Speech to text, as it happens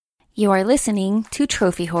You are listening to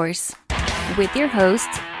Trophy Horse with your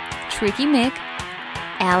hosts, Tricky Mick,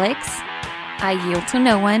 Alex, I Yield to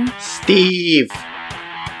No One, Steve.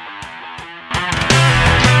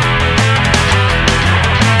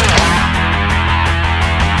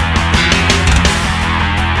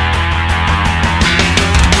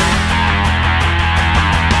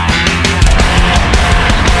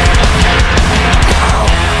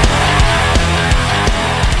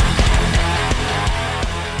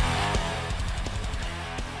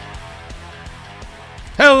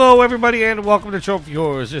 Hello, everybody, and welcome to Trophy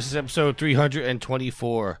Horrors. This is episode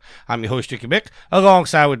 324. I'm your host, Tricky Mick.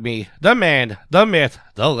 Alongside with me, the man, the myth,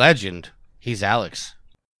 the legend. He's Alex.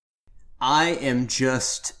 I am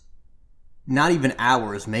just not even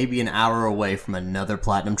hours, maybe an hour away from another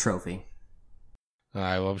platinum trophy. All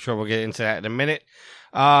right, well, I'm sure we'll get into that in a minute.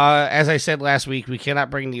 As I said last week, we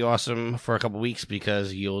cannot bring the Awesome for a couple weeks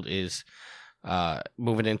because Yield is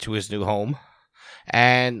moving into his new home.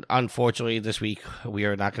 And unfortunately, this week, we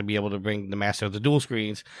are not going to be able to bring the Master of the Dual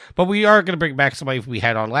Screens, but we are going to bring back somebody we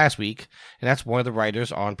had on last week, and that's one of the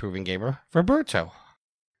writers on Proven Gamer, Roberto.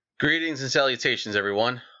 Greetings and salutations,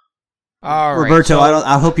 everyone. All right, Roberto,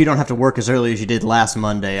 I hope you don't have to work as early as you did last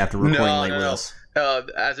Monday after recording late with us.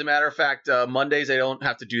 As a matter of fact, Mondays I don't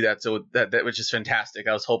have to do that, so that which is fantastic.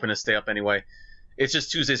 I was hoping to stay up anyway. It's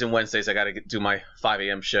just Tuesdays and Wednesdays I got to do my 5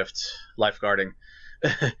 a.m. shift lifeguarding.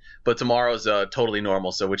 But tomorrow's totally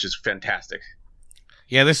normal, so which is fantastic.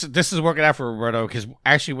 Yeah, this is working out for Roberto, because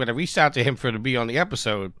actually when I reached out to him to be on the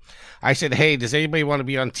episode, I said, hey, does anybody want to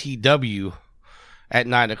be on TW at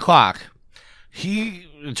 9 o'clock? He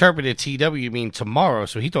interpreted TW mean tomorrow,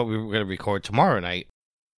 so he thought we were going to record tomorrow night.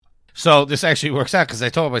 So this actually works out, because I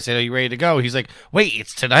told him, I said, are you ready to go? He's like, wait,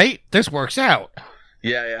 it's tonight? This works out.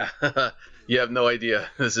 Yeah. You have no idea.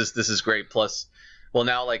 This is great. Plus, well,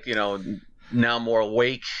 now, now I'm more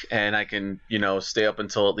awake, and I can, stay up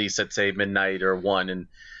until at least, let's say, midnight or 1 and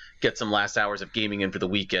get some last hours of gaming in for the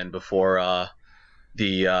weekend before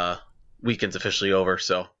the weekend's officially over.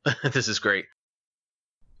 So this is great.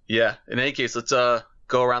 Yeah. In any case, let's go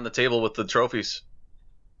around the table with the trophies.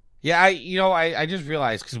 Yeah, I just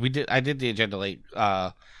realized, because I did the agenda late,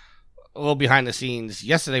 a little behind the scenes.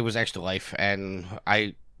 Yesterday was Extra Life, and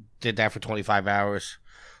I did that for 25 hours.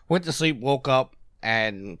 Went to sleep, woke up,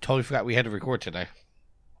 and totally forgot we had to record today.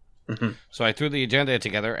 Mm-hmm. So I threw the agenda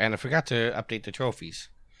together, and I forgot to update the trophies.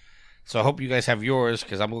 So I hope you guys have yours,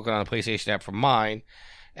 because I'm looking on the PlayStation app for mine.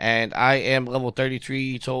 And I am level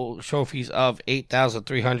 33, total trophies of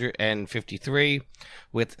 8,353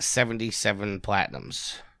 with 77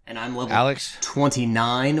 platinums. And I'm level Alex?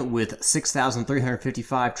 29 with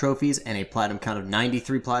 6,355 trophies and a platinum count of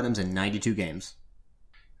 93 platinums in 92 games.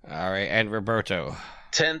 All right, and Roberto?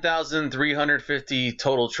 10,350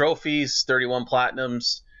 total trophies, 31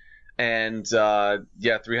 platinums, and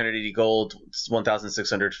 380 gold,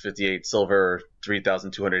 1,658 silver,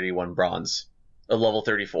 3,281 bronze, a level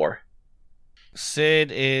 34.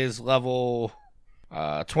 Sid is level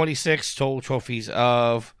 26, total trophies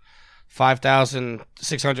of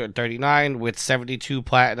 5,639 with 72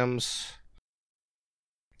 platinums.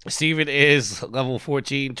 Steven is level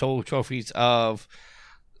 14, total trophies of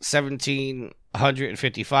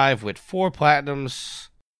 1,755 with 4 platinums.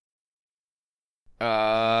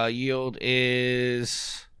 Yield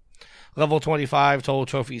is level 25, total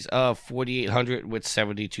trophies of 4,800 with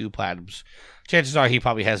 72 platinums. Chances are he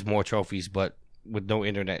probably has more trophies, but with no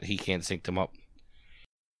internet, he can't sync them up.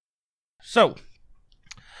 So,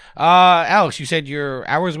 Alex, you said you're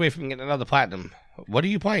hours away from getting another platinum. What are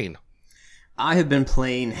you playing? I have been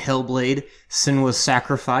playing Hellblade: Senua's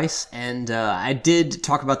Sacrifice, and I did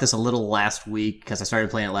talk about this a little last week, because I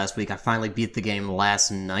started playing it last week. I finally beat the game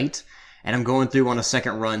last night, and I'm going through on a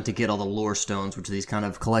second run to get all the lore stones, which are these kind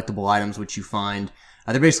of collectible items which you find.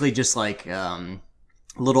 They're basically just like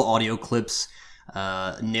little audio clips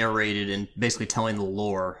narrated and basically telling the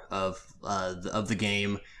lore of the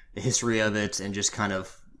game, the history of it, and just kind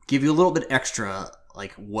of give you a little bit extra,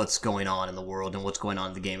 like what's going on in the world and what's going on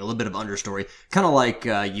in the game. A little bit of understory, kind of like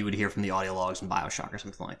you would hear from the audio logs in BioShock or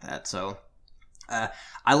something like that. So I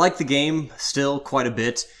like the game still quite a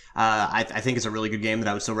bit. I think it's a really good game that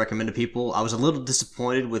I would still recommend to people. I was a little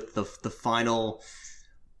disappointed with the final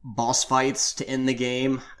boss fights to end the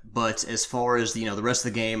game, but as far as the rest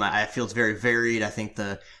of the game, I feel it's very varied. I think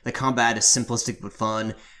the combat is simplistic but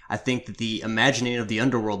fun. I think that the imagining of the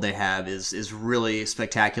underworld they have is really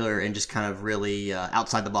spectacular and just kind of really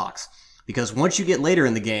outside the box. Because once you get later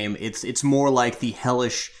in the game, it's more like the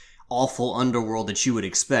hellish, awful underworld that you would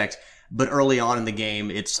expect. But early on in the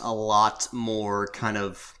game, it's a lot more kind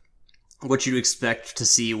of what you'd expect to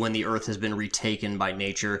see when the Earth has been retaken by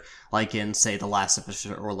nature, like in, say, The Last of Us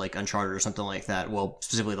or like Uncharted or something like that. Well,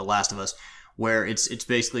 specifically The Last of Us, where it's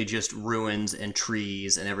basically just ruins and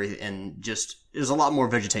trees and everything, and just there's a lot more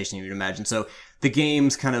vegetation than you'd imagine. So the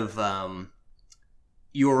game's kind of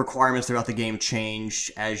your requirements throughout the game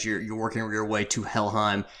change as you're working your way to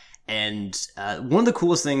Helheim. And one of the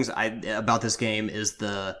coolest things about this game is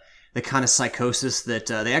the kind of psychosis that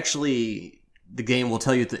the game will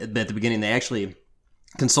tell you at the beginning. They actually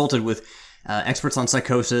consulted with experts on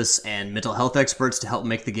psychosis and mental health experts to help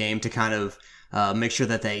make the game, to kind of make sure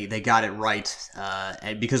that they got it right.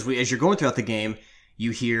 And because as you're going throughout the game,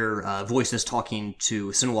 you hear voices talking to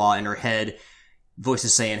Senua in her head,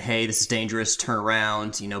 voices saying, hey, this is dangerous, turn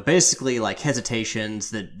around, basically like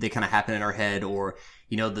hesitations that they kind of happen in our head, or,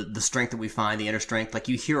 the strength that we find, the inner strength. Like,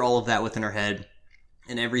 you hear all of that within our head,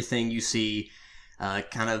 and everything you see,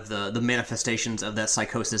 kind of the manifestations of that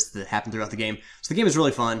psychosis that happen throughout the game. So the game is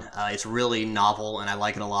really fun. It's really novel, and I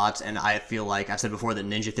like it a lot. And I feel like I've said before that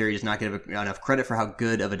Ninja Theory does not get enough credit for how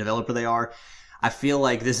good of a developer they are. I feel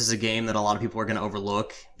like this is a game that a lot of people are going to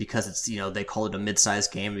overlook because it's, they call it a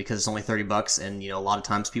mid-sized game because it's only $30, and, a lot of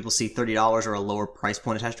times people see $30 or a lower price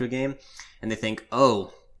point attached to a game, and they think,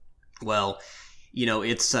 oh, well,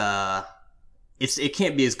 it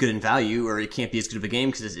can't be as good in value, or it can't be as good of a game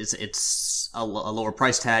because it's a lower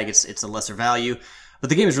price tag, it's a lesser value. But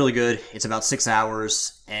the game is really good. It's about 6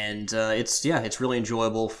 hours, and it's really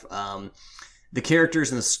enjoyable. The characters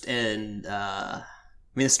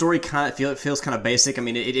the story kind of feels kind of basic. I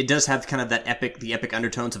mean, it does have kind of the epic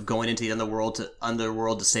undertones of going into the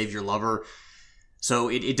underworld to save your lover. So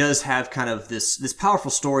it does have kind of this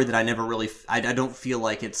powerful story that I never really, I don't feel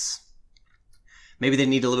like it's, maybe they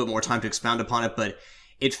need a little bit more time to expound upon it, but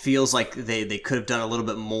it feels like they could have done a little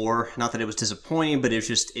bit more. Not that it was disappointing, but it's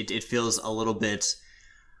just, it feels a little bit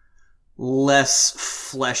less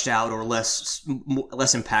fleshed out or less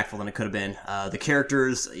impactful than it could have been. The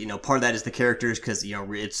characters, part of that is the characters, because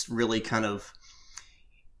it's really kind of,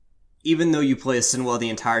 even though you play as Senua the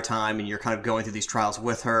entire time and you're kind of going through these trials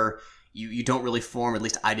with her, you don't really form, at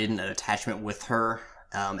least I didn't, an attachment with her,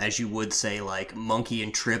 as you would say like Monkey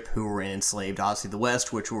and Trip, who were in Enslaved Odyssey of the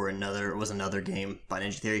West, which was another game by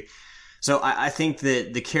Ninja Theory. So I think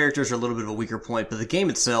that the characters are a little bit of a weaker point, but the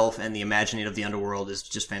game itself and the imagining of the underworld is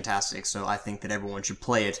just fantastic. So I think that everyone should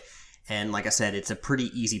play it. And like I said, it's a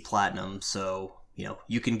pretty easy platinum. So,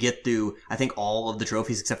 you can get through, I think all of the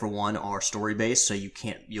trophies except for one are story based. So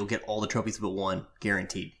you'll get all the trophies but one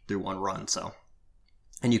guaranteed through one run. So,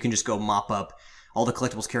 and you can just go mop up, all the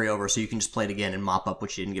collectibles carry over. So you can just play it again and mop up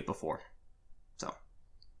what you didn't get before. So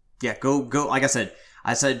yeah, go. Like I said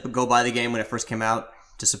go buy the game when it first came out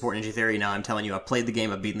to support Ninja Theory. Now I'm telling you, I've played the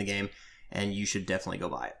game, I've beaten the game, and you should definitely go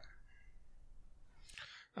buy it.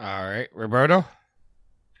 All right, Roberto?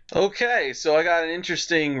 Okay, so I got an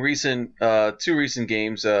interesting two recent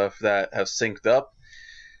games that have synced up.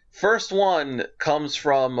 First one comes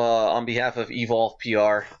from on behalf of Evolve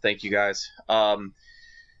PR. Thank you guys.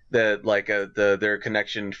 Their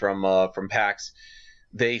connection from PAX.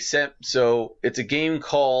 They sent, so it's a game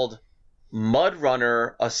called Mud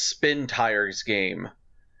Runner, a Spin Tires game.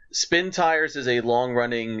 Spin Tires is a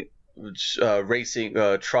long-running racing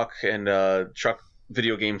truck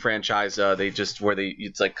video game franchise.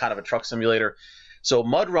 It's like kind of a truck simulator. So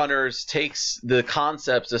Mud Runners takes the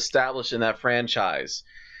concepts established in that franchise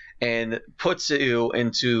and puts you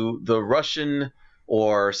into the Russian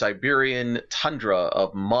or Siberian tundra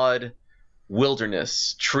of mud,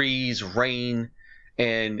 wilderness, trees, rain,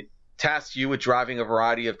 and tasks you with driving a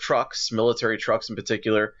variety of trucks, military trucks in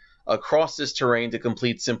particular, across this terrain to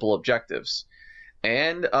complete simple objectives.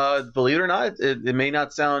 And believe it or not, it may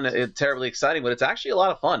not sound terribly exciting, but it's actually a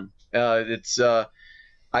lot of fun.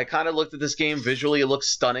 I kind of looked at this game visually. It looks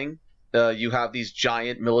stunning. You have these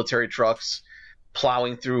giant military trucks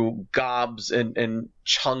plowing through gobs and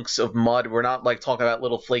chunks of mud. We're not like talking about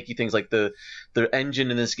little flaky things. Like the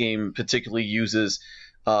engine in this game particularly uses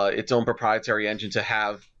its own proprietary engine to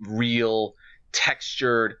have real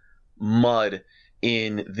textured mud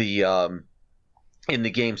in the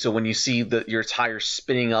game. So when you see your tires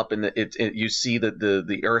spinning up and you see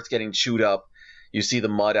the earth getting chewed up, you see the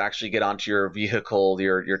mud actually get onto your vehicle,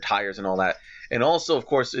 your tires and all that. And also, of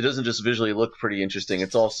course, it doesn't just visually look pretty interesting.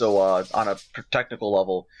 It's also on a technical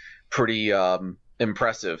level pretty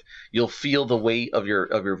impressive. You'll feel the weight of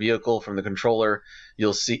your vehicle from the controller.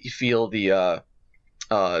 You'll feel the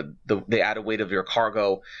added weight of your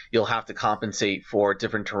cargo. You'll have to compensate for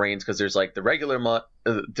different terrains because there's like the regular mud,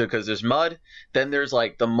 because there's mud. Then there's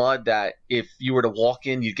like the mud that if you were to walk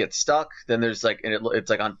in, you'd get stuck. Then there's like, and it's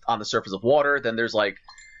like on the surface of water. Then there's like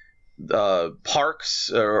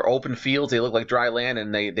parks or open fields. They look like dry land,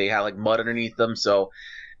 and they have like mud underneath them. So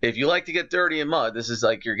if you like to get dirty in mud, this is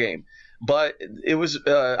like your game. But it was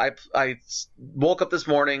I woke up this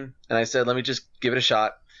morning and I said, let me just give it a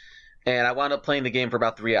shot. And I wound up playing the game for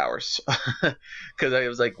about 3 hours because I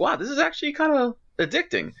was like, wow, this is actually kind of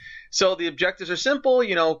addicting. So the objectives are simple,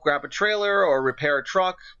 grab a trailer or repair a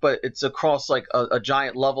truck, but it's across like a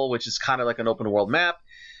giant level, which is kind of like an open world map.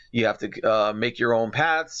 You have to make your own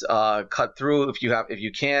paths, cut through if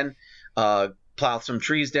you can, plow some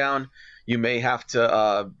trees down. You may have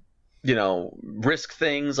to risk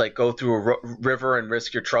things like go through a river and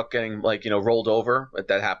risk your truck getting rolled over. But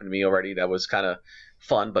that happened to me already. That was kind of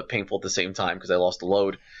fun but painful at the same time because I lost the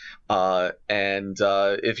load. And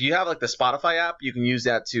if you have like the Spotify app, you can use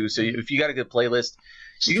that too. So if you got a good playlist,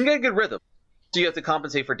 you can get a good rhythm. So you have to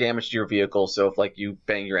compensate for damage to your vehicle. So if like you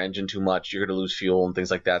bang your engine too much, you're going to lose fuel and things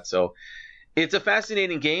like that. So it's a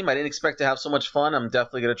fascinating game. I didn't expect to have so much fun. I'm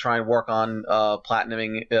definitely going to try and work on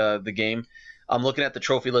platinuming the game. I'm looking at the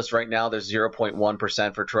trophy list right now. There's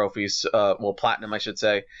 0.1% for trophies. Platinum, I should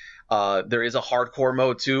say. There is a hardcore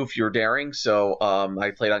mode too if you're daring. So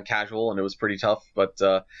I played on casual and it was pretty tough. But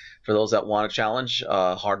for those that want a challenge,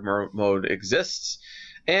 hard mode exists.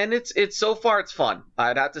 And it's so far it's fun.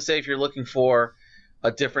 I'd have to say if you're looking for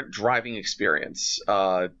a different driving experience,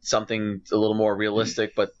 something a little more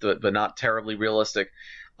realistic but not terribly realistic,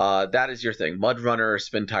 that is your thing. Mud Runner or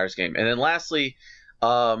Spin Tires game. And then lastly,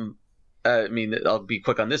 I'll be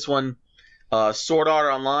quick on this one. Sword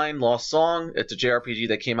Art Online Lost Song. It's a JRPG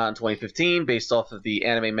that came out in 2015 based off of the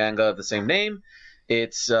anime manga of the same name.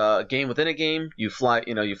 It's a game within a game. You fly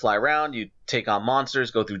around, you take on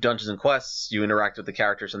monsters, go through dungeons and quests, you interact with the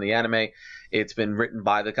characters in the anime. It's been written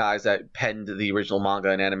by the guys that penned the original manga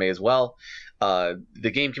and anime as well.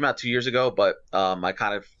 The game came out 2 years ago, but I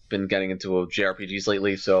kind of been getting into JRPGs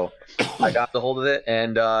lately, so I got the hold of it,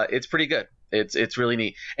 and it's pretty good. It's really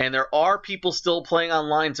neat. And there are people still playing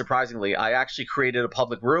online, surprisingly. I actually created a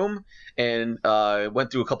public room and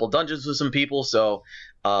went through a couple dungeons with some people. So,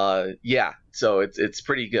 so it's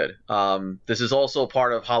pretty good. This is also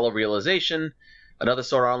part of Hollow Realization, another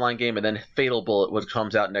Sword Art Online game, and then Fatal Bullet, which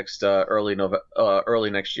comes out early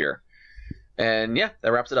next year. And yeah,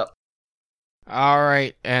 that wraps it up. All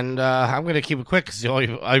right, and I'm going to keep it quick because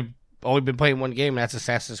I've only been playing one game, and that's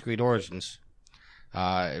Assassin's Creed Origins.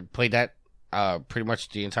 I played that pretty much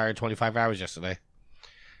the entire 25 hours yesterday.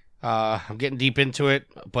 I'm getting deep into it,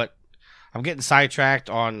 but I'm getting sidetracked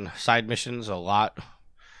on side missions a lot.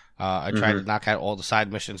 I try to knock out all the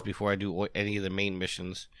side missions before I do any of the main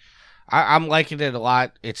missions. I'm liking it a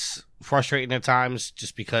lot. It's frustrating at times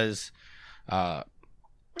just because a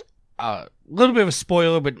little bit of a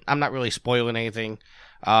spoiler, but I'm not really spoiling anything.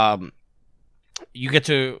 You get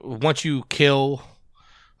to, once you kill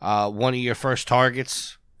one of your first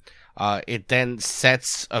targets, it then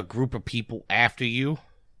sets a group of people after you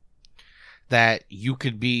that you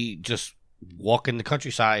could be just walking the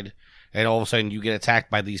countryside and all of a sudden you get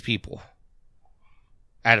attacked by these people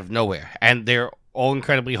out of nowhere. And they're all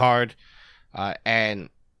incredibly hard. And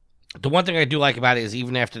the one thing I do like about it is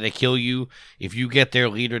even after they kill you, if you get their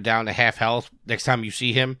leader down to half health, next time you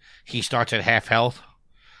see him, he starts at half health.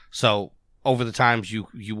 So over the times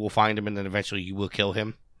you will find him and then eventually you will kill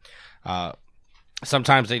him.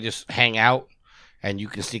 Sometimes they just hang out, and you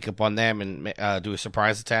can sneak up on them and do a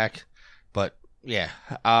surprise attack. But, yeah,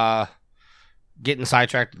 getting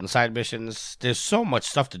sidetracked in side missions. There's so much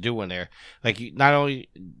stuff to do in there. Like, not only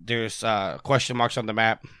there's question marks on the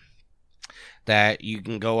map that you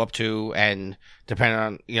can go up to, and depending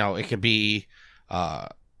on, it could be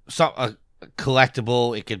a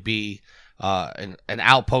collectible. It could be an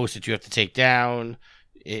outpost that you have to take down.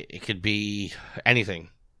 It could be anything.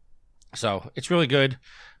 So, it's really good.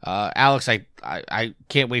 Alex, I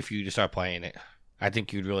can't wait for you to start playing it. I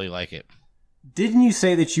think you'd really like it. Didn't you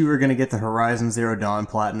say that you were going to get the Horizon Zero Dawn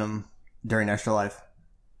Platinum during Extra Life?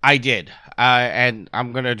 I did. And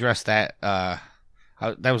I'm going to address that. That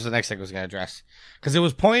was the next thing I was going to address. Because it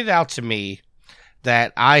was pointed out to me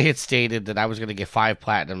that I had stated that I was going to get 5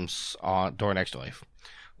 Platinums during Extra Life.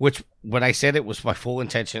 Which, when I said it, was my full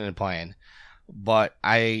intention and plan. But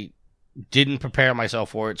I didn't prepare myself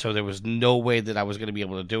for it, so there was no way that I was going to be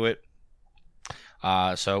able to do it.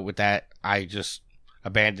 So with that, I just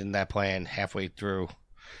abandoned that plan halfway through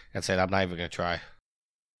and said I'm not even going to try.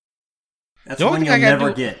 That's one you'll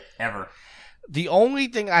never get, ever. The only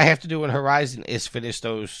thing I have to do in Horizon is finish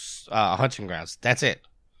those hunting grounds. That's it.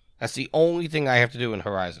 That's the only thing I have to do in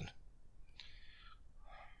Horizon.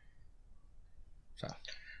 So,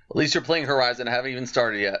 at least you're playing Horizon. I haven't even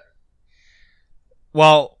started yet.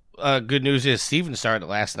 Well, good news is Steven started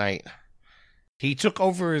last night. He took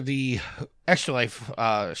over the Extra Life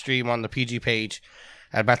stream on the PG page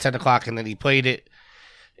at about 10 o'clock, and then he played it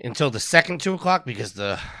until the second 2 o'clock because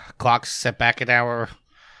the clock's set back an hour.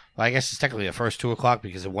 Well, I guess it's technically the first 2 o'clock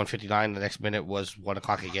because at 1:59 the next minute was 1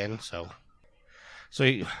 o'clock again. So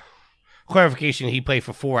clarification, he played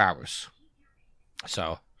for 4 hours.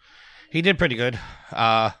 So he did pretty good.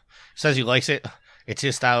 Says he likes it. It's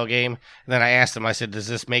his style of game. And then I asked him, I said, does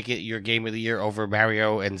this make it your game of the year over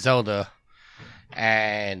Mario and Zelda?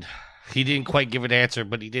 And he didn't quite give an answer,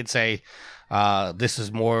 but he did say this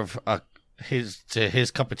is more of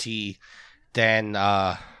his cup of tea than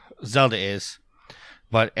Zelda is.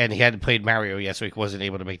 And he hadn't played Mario yet, so he wasn't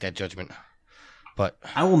able to make that judgment. But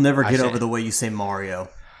I will never get over the way you say Mario.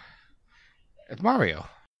 It's Mario.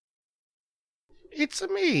 It's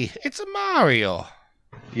me. It's a Mario.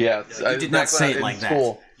 Yeah, you did not say it like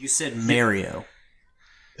that. You said Mario.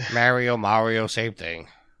 Mario, same thing.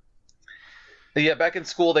 Yeah, back in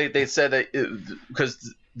school they said that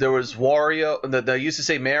because there was Wario. They used to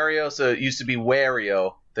say Mario, so it used to be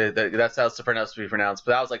Wario. That's how it's supposed to be pronounced.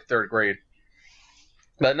 But that was like third grade.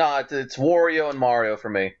 But no, it's Wario and Mario for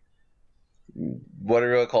me. What do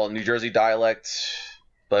you really call it? New Jersey dialect,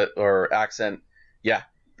 or accent. Yeah.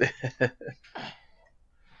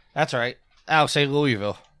 That's right. I'll say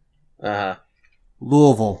Louisville. Uh-huh.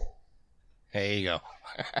 Louisville. There you go.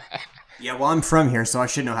 Yeah, well, I'm from here, so I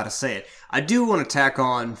should know how to say it. I do want to tack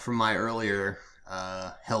on from my earlier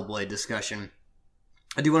Hellblade discussion.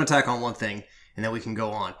 I do want to tack on one thing, and then we can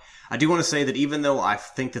go on. I do want to say that even though I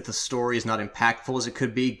think that the story is not impactful as it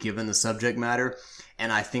could be, given the subject matter,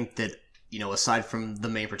 and I think that, aside from the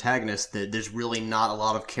main protagonist, that there's really not a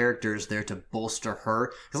lot of characters there to bolster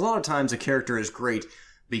her. Because a lot of times a character is great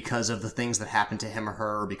because of the things that happen to him or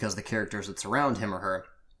her, or because of the characters that surround him or her.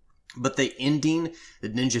 But the ending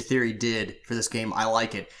that Ninja Theory did for this game, I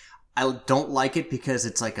like it. I don't like it because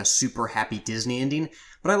it's like a super happy Disney ending,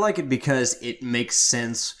 but I like it because it makes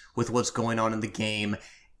sense with what's going on in the game,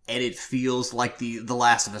 and it feels like the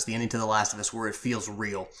Last of Us, the ending to The Last of Us, where it feels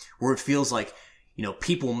real, where it feels like,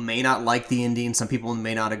 people may not like the ending, some people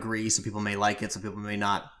may not agree, some people may like it, some people may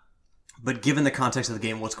not. But given the context of the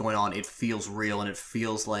game, what's going on, it feels real, and it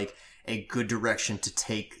feels like a good direction to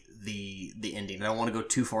take the ending. I don't want to go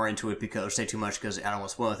too far into it or say too much because I don't want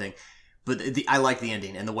to spoil anything. But I like the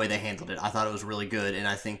ending and the way they handled it. I thought it was really good, and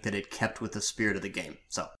I think that it kept with the spirit of the game.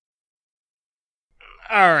 So,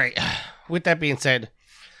 all right. With that being said,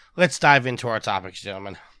 let's dive into our topics,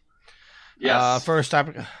 gentlemen. Yes. First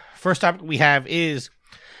topic we have is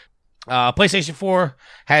PlayStation 4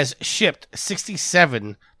 has shipped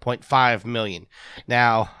 67.5 million.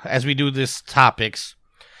 Now, as we do this topics,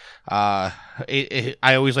 I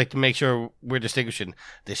always like to make sure we're distinguishing.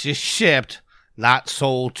 This is shipped, not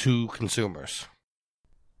sold to consumers.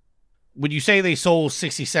 When you say they sold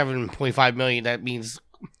 67.5 million, that means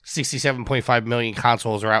 67.5 million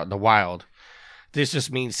consoles are out in the wild. This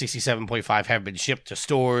just means 67.5 have been shipped to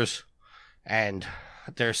stores, and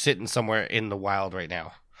they're sitting somewhere in the wild right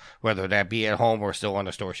now, whether that be at home or still on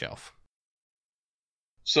the store shelf.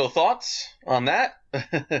 So thoughts on that?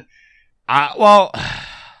 Well,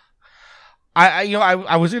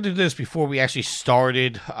 I was into this before we actually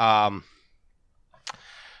started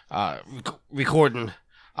recording.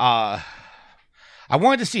 I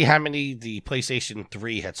wanted to see how many the PlayStation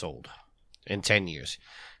 3 had sold in 10 years.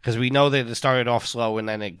 Because we know that it started off slow and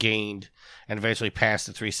then it gained and eventually passed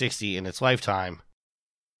the 360 in its lifetime.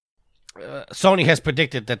 Sony has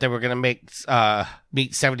predicted that they were going to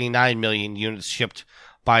meet 79 million units shipped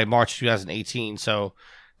by March 2018. So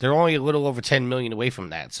they're only a little over 10 million away from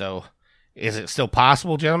that. So is it still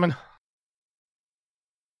possible, gentlemen?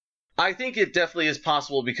 I think it definitely is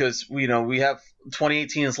possible because we have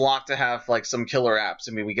 2018 is locked to have like some killer apps.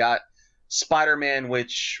 I mean, we got Spider-Man,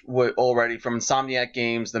 which already from Insomniac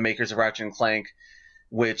Games, the makers of Ratchet and Clank,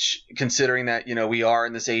 which, considering that we are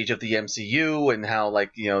in this age of the MCU and how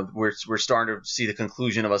we're starting to see the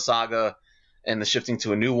conclusion of a saga and the shifting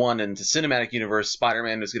to a new one and to cinematic universe,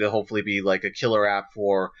 Spider-Man is going to hopefully be like a killer app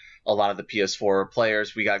for a lot of the PS4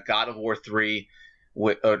 players. We got God of War 3.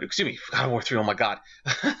 God of War 3, oh my god.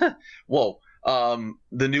 Whoa.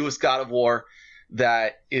 The newest God of War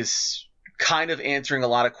that is kind of answering a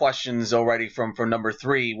lot of questions already from number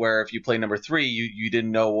 3, where if you play number 3, you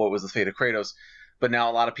didn't know what was the fate of Kratos. But now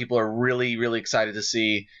a lot of people are really, really excited to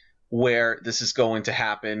see where this is going to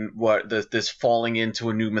happen, what this falling into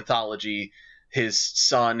a new mythology, his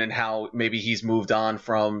son, and how maybe he's moved on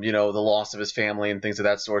from, the loss of his family and things of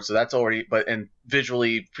that sort. So that's already, and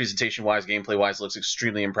visually, presentation-wise, gameplay-wise, looks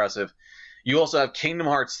extremely impressive. You also have Kingdom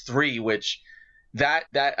Hearts 3, which that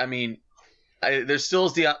I mean, there still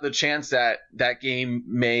is the chance that that game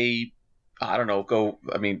may, I don't know, go.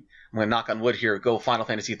 I mean, I'm gonna knock on wood here, go Final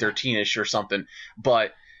Fantasy 13ish or something.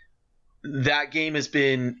 But that game has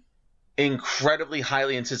been incredibly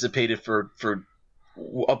highly anticipated for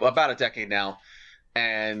about a decade now,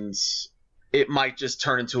 and it might just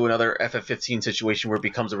turn into another FF15 situation where it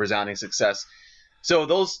becomes a resounding success. So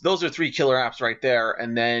those are 3 killer apps right there,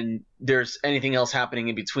 and then there's anything else happening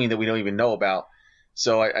in between that we don't even know about.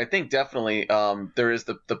 So I think definitely there is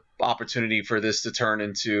the opportunity for this to turn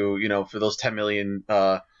into, for those 10 million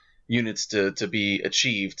units to be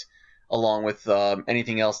achieved, along with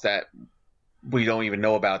anything else that we don't even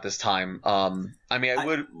know about at this time. I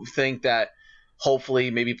would think that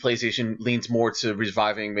hopefully maybe PlayStation leans more to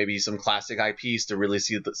reviving maybe some classic IPs to really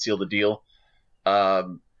seal the deal.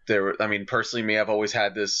 Personally, me, I've always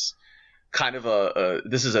had this kind of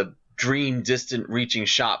this is a dream distant reaching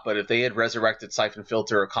shot, but if they had resurrected Siphon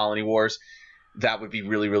Filter or Colony Wars, that would be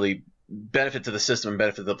really, really benefit to the system and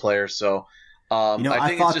benefit to the players. So,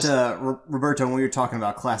 I thought, Roberto, when we were talking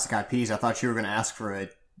about classic IPs, I thought you were going to ask for a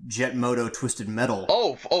Jet Moto Twisted Metal.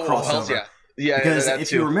 Oh, hell yeah. Yeah, because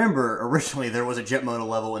if you remember, originally there was a Jet Moto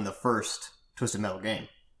level in the first Twisted Metal game.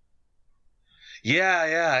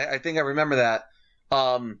 Yeah, I think I remember that.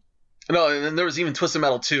 No, and then there was even Twisted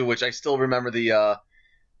Metal 2, which I still remember the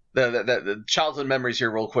childhood memories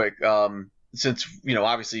here real quick. Since,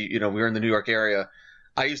 obviously, we were in the New York area.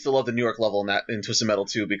 I used to love the New York level in Twisted Metal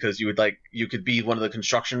 2 because you could be one of the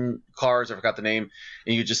construction cars, I forgot the name,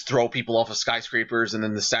 and you just throw people off of skyscrapers, and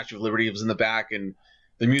then the Statue of Liberty was in the back, and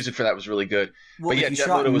the music for that was really good. Well, but yeah, if you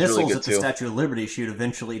shot missiles at the Statue of Liberty, she would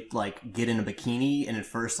eventually get in a bikini, and at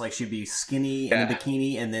first she'd be skinny in a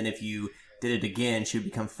bikini, and then if you did it again, she would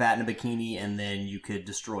become fat in a bikini, and then you could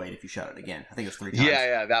destroy it if you shot it again. I think it was 3 times.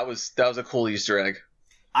 Yeah, that was a cool Easter egg.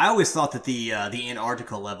 I always thought that the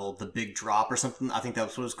Antarctica level, the Big Drop or something, I think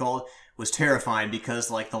that's what it's called, was terrifying because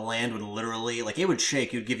the land would literally it would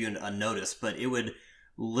shake. It would give you a notice, but it would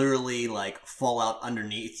literally fall out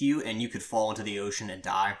underneath you, and you could fall into the ocean and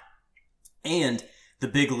die. And the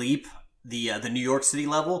Big Leap, the New York City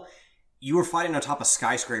level, you were fighting on top of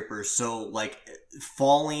skyscrapers, so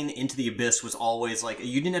falling into the abyss was always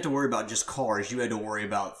you didn't have to worry about just cars. You had to worry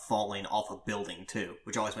about falling off a building too,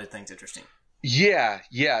 which always made things interesting. Yeah.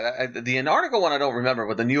 The Antarctica one I don't remember,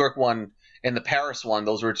 but the New York one and the Paris one,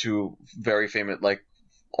 those were 2 very famous,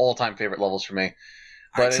 all-time favorite levels for me.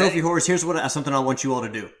 All right, Trophy Horse, here's something I want you all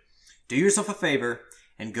to do. Do yourself a favor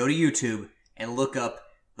and go to YouTube and look up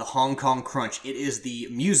the Hong Kong Crunch. It is the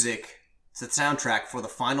music, it's the soundtrack for the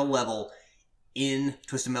final level in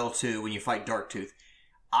Twisted Metal 2 when you fight Darktooth.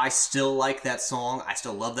 I still like that song. I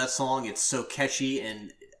still love that song. It's so catchy,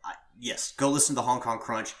 and yes, go listen to the Hong Kong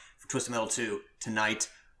Crunch for Twisted Metal 2 tonight.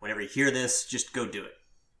 Whenever you hear this, just go do it.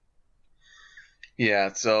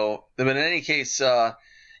 Yeah, so, but in any case, I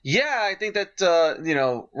think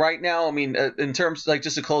that, right now, in terms,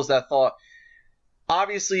 just to close that thought,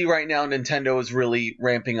 obviously right now Nintendo is really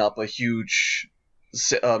ramping up a huge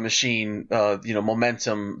machine,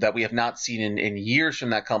 momentum that we have not seen in years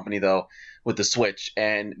from that company, though, with the Switch.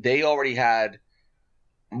 And they already had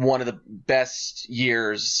one of the best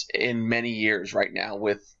years in many years right now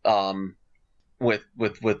with the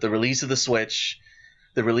release of the Switch,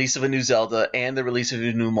 the release of a new Zelda, and the release of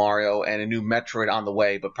a new Mario and a new Metroid on the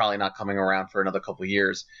way, but probably not coming around for another couple of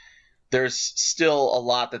years. There's still a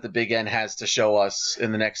lot that the Big N has to show us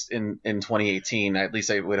in 2018. At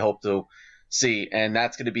least I would hope to see, and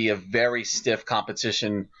that's going to be a very stiff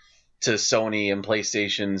competition to Sony and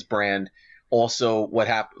PlayStation's brand. Also,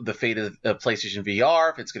 the fate of PlayStation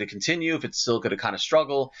VR, if it's going to continue, if it's still going to kind of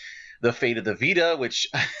struggle. The fate of the Vita, which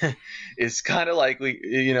is kind of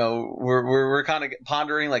we're kind of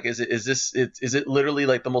pondering, is it literally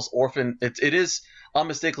the most orphaned? It is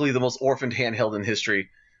unmistakably the most orphaned handheld in history.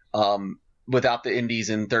 Without the indies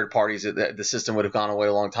and third parties, the system would have gone away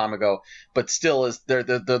a long time ago. But still, they're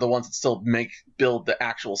the ones that still build the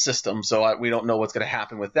actual system. So we don't know what's going to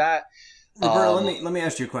happen with that. Roberto, let me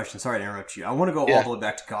ask you a question. Sorry to interrupt you. I want to go all the way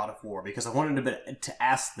back to God of War because I wanted to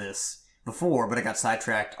ask this before, but I got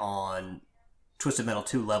sidetracked on Twisted Metal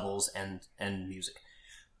 2 levels and music.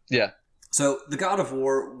 Yeah. So the God of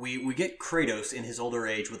War, we get Kratos in his older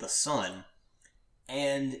age with a son,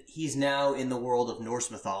 and he's now in the world of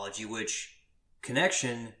Norse mythology, which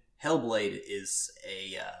Connection Hellblade is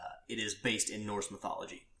it is based in Norse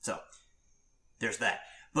mythology. So there's that.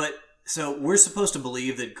 But so we're supposed to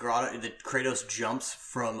believe that Kratos jumps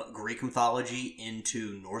from Greek mythology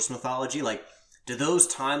into Norse mythology. Do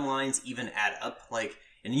those timelines even add up?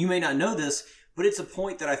 And you may not know this, but it's a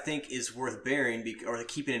point that I think is worth bearing or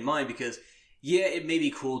keeping in mind because Yeah, it may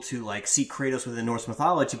be cool to like see Kratos within Norse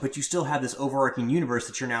mythology, but you still have this overarching universe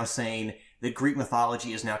that you're now saying that Greek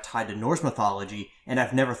mythology is now tied to Norse mythology, and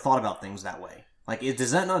I've never thought about things that way. Like,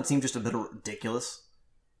 does that not seem just a bit ridiculous?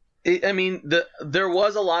 There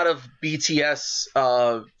was a lot of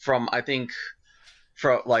BTS from I think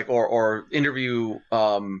from like or interviews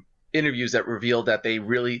that revealed that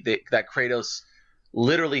that Kratos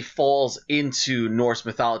literally falls into Norse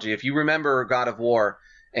mythology. If you remember God of War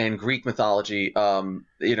and Greek mythology,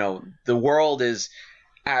 the world is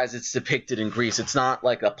as it's depicted in Greece. It's not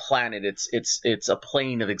like a planet. It's a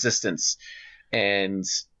plane of existence, and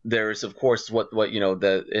there's of course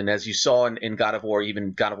and as you saw in God of War,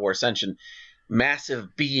 even God of War Ascension,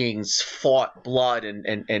 massive beings fought blood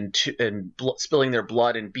and spilling their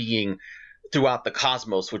blood and being throughout the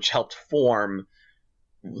cosmos, which helped form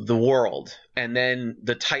the world. And then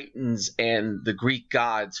the Titans and the Greek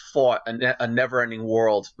gods fought a never-ending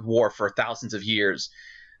war for thousands of years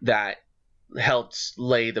that helped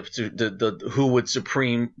lay the who would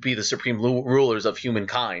be the supreme rulers of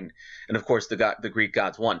humankind. And of course the Greek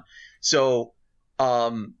gods won. So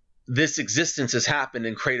this existence has happened,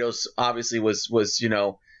 and Kratos obviously was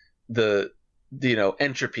the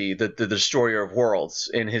entropy, the destroyer of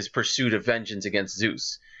worlds, in his pursuit of vengeance against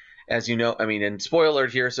Zeus. As you know, and spoiler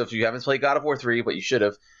alert here, so if you haven't played God of War 3, but you should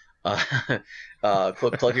have,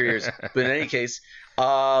 plug your ears. But in any case,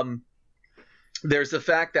 there's the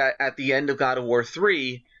fact that at the end of God of War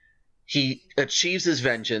 3, he achieves his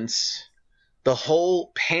vengeance. The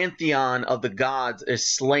whole pantheon of the gods is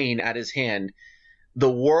slain at his hand.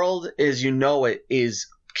 The world, as you know it, is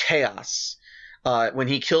chaos. When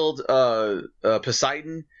he killed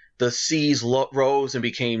Poseidon, the seas rose and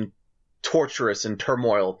became torturous and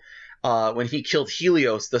turmoil. When he killed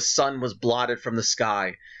Helios, the sun was blotted from the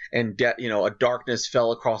sky, and a darkness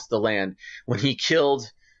fell across the land. When he killed,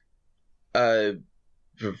 there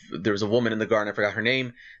was a woman in the garden, I forgot her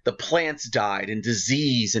name. The plants died, and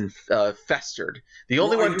disease and festered. The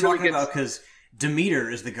only one who talking about, because Demeter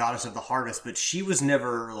is the goddess of the harvest, but she was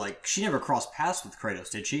never she never crossed paths with Kratos,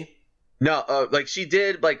 did she? No, she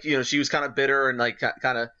did. She was kind of bitter and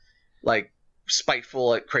kind of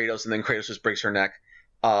spiteful at Kratos, and then Kratos just breaks her neck.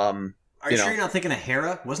 Are you sure you're not thinking of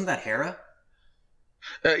Hera? Wasn't that Hera?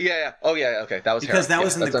 Yeah. Oh, yeah. Okay, that was because Hera. That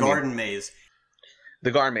was in the Garden Maze.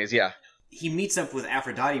 The Garden Maze, yeah. He meets up with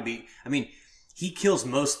Aphrodite. He kills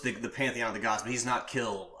most the pantheon of the gods, but he's not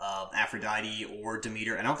killed Aphrodite or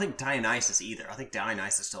Demeter, and I don't think Dionysus either. I think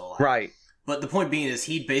Dionysus is still alive. Right. But the point being is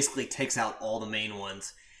he basically takes out all the main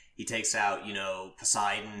ones. He takes out,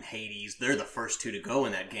 Poseidon, Hades. They're the first two to go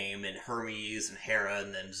in that game, and Hermes and Hera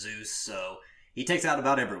and then Zeus. So he takes out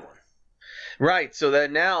about everyone. Right. So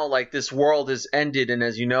that now, this world is ended, and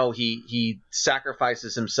as you know, he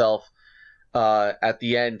sacrifices himself at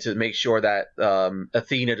the end to make sure that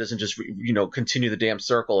Athena doesn't just continue the damn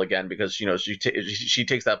circle again, because she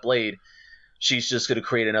takes that blade. She's just going to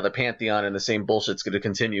create another pantheon, and the same bullshit's going to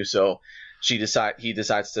continue. So he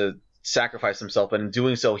decides to sacrifice himself, and in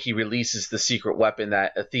doing so, he releases the secret weapon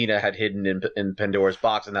that Athena had hidden in Pandora's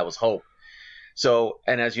box, and that was hope. So,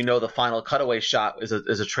 and as you know, the final cutaway shot is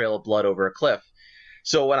a trail of blood over a cliff.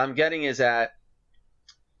 So what I'm getting is that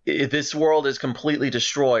if this world is completely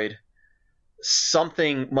destroyed,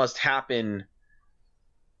 something must happen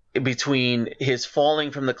between his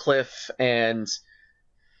falling from the cliff and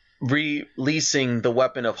releasing the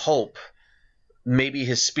weapon of hope. Maybe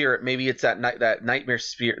his spirit, maybe it's that nightmare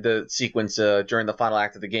spirit, the sequence during the final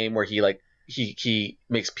act of the game where he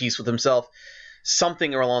makes peace with himself.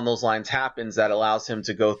 Something along those lines happens that allows him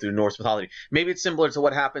to go through Norse mythology. Maybe it's similar to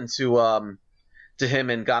what happened to him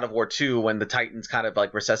in God of War 2 when the Titans kind of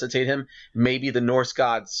resuscitate him. Maybe the Norse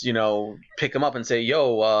gods, pick him up and say,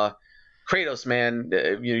 "Yo, Kratos, man,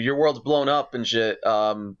 your world's blown up and shit.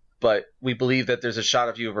 But we believe that there's a shot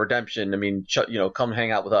of you of redemption. Come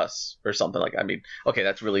hang out with us," or something like. Okay,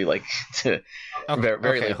 that's really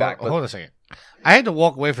very laid back. Hold on a second. I had to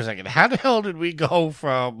walk away for a second. How the hell did we go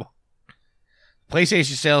from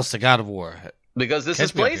PlayStation sales to God of War? Because this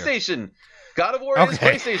is PlayStation. God of War is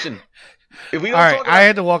PlayStation. If we don't all right, I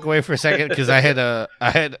had to walk away for a second because I had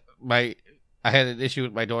an issue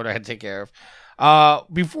with my daughter I had to take care of.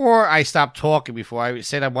 Before I stopped talking, before I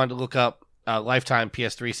said I wanted to look up lifetime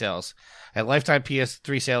PS3 sales. And lifetime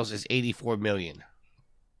PS3 sales is 84 million.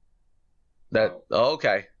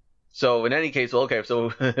 Okay. So in any case, so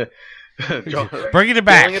bringing it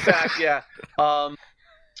back. Bring it back, yeah.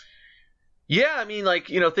 Yeah,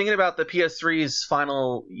 thinking about the PS3's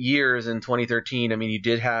final years in 2013, you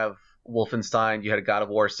did have Wolfenstein, you had a God of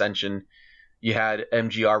War Ascension, you had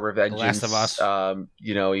MGR Revengeance, The Last of Us.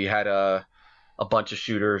 You had a bunch of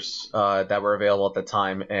shooters that were available at the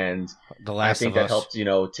time, and I think that helped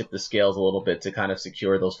tip the scales a little bit to kind of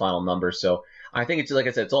secure those final numbers. So I think it's, like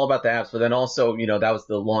I said, it's all about the apps, but then also that was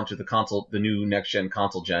the launch of the console, the new next gen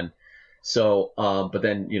console gen. So but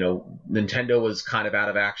then Nintendo was kind of out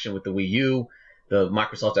of action with the Wii U. The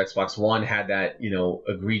Microsoft Xbox One had that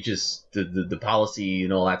egregious the policy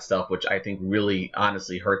and all that stuff, which I think really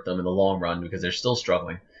honestly hurt them in the long run because they're still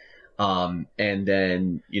struggling. And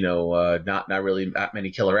then not really that many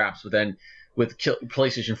killer apps. But then with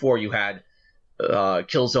PlayStation 4, you had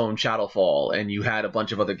Killzone Shadowfall, and you had a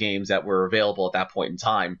bunch of other games that were available at that point in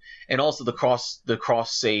time, and also the cross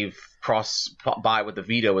save, cross buy with the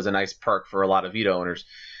Vita was a nice perk for a lot of Vita owners.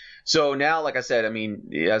 So now, like I said, I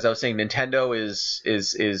mean, as I was saying, Nintendo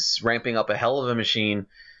is ramping up a hell of a machine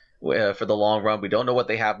for the long run. We don't know what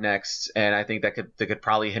they have next, and I think that could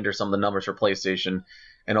probably hinder some of the numbers for PlayStation.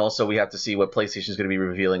 And also, we have to see what PlayStation is going to be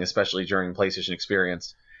revealing, especially during PlayStation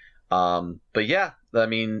Experience. But yeah, I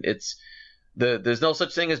mean, there's no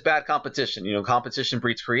such thing as bad competition. Competition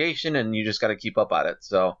breeds creation, and you just got to keep up at it.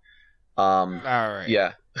 So, all right,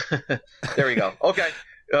 yeah, there we go. Okay,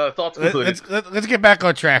 thoughts concluded. Let's get back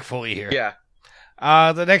on track fully here. Yeah.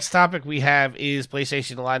 The next topic we have is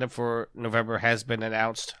PlayStation lineup for November has been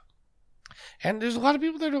announced, and there's a lot of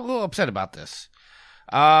people that are a little upset about this.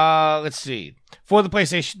 Let's see. For the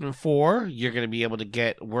PlayStation 4, you're going to be able to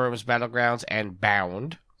get Worms Battlegrounds and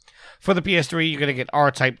Bound. For the PS3, you're going to get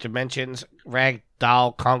R-Type Dimensions,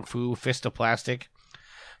 Ragdoll Kung Fu, Fist of Plastic.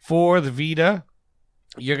 For the Vita,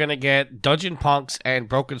 you're going to get Dungeon Punks and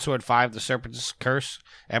Broken Sword 5, The Serpent's Curse,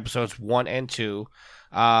 episodes 1 and 2.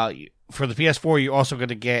 For the PS4, you're also going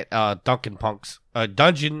to get Dungeon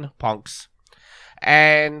Punks.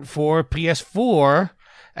 And for PS4,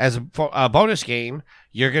 as a bonus game,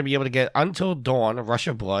 you're going to be able to get Until Dawn, Rush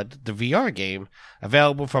of Blood, the VR game,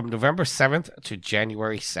 available from November 7th to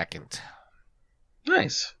January 2nd.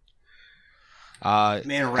 Nice. Man,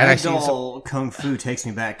 Ragdoll Kung Fu takes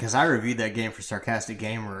me back, because I reviewed that game for Sarcastic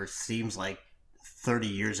Gamer, seems like 30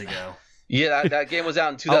 years ago. Yeah, that game was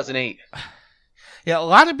out in 2008. Yeah, a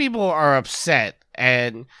lot of people are upset,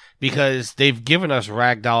 and because they've given us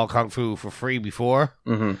Ragdoll Kung Fu for free before,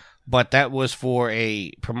 but that was for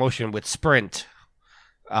a promotion with Sprint.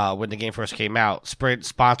 When the game first came out, Sprint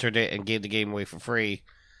sponsored it and gave the game away for free.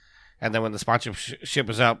 And then when the sponsorship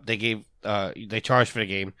was up, they charged for the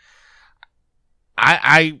game.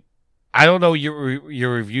 I don't know what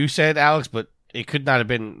your review said, Alex, but it could not have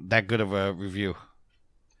been that good of a review.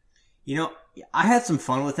 I had some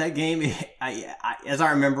fun with that game. As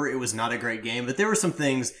I remember, it was not a great game, but there were some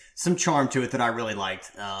charm to it that I really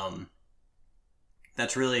liked.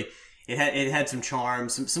 It had some charm,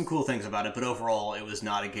 some cool things about it, but overall, it was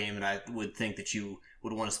not a game that I would think that you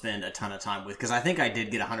would want to spend a ton of time with. Because I think I did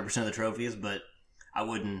get 100% of the trophies, but I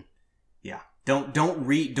wouldn't. Yeah,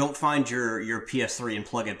 don't find your PS3 and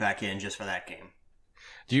plug it back in just for that game.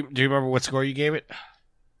 Do you remember what score you gave it?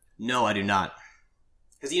 No, I do not.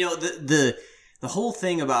 Because the whole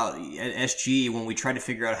thing about SG when we tried to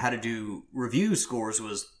figure out how to do review scores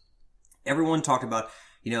was everyone talked about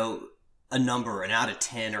a number, an out of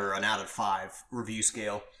 10 or an out of 5 review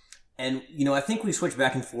scale. And, I think we switched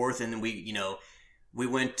back and forth, and then we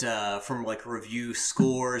went from, like, review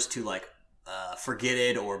scores to, like, forget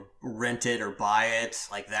it or rent it or buy it,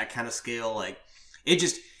 like that kind of scale. Like, it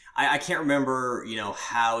just, I can't remember,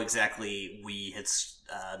 how exactly we had,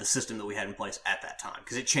 the system that we had in place at that time,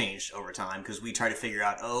 because it changed over time, because we tried to figure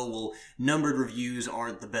out, numbered reviews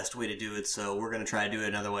aren't the best way to do it, so we're going to try to do it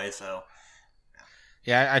another way, so...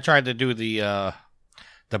 Yeah, I tried to do the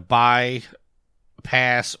buy,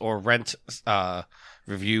 pass, or rent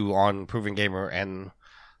review on Proven Gamer, and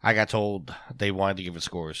I got told they wanted to give it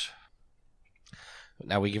scores.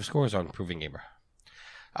 Now we give scores on Proven Gamer.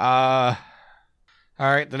 All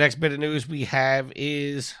right, the next bit of news we have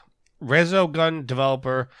is Resogun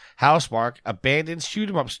developer Housemarque abandons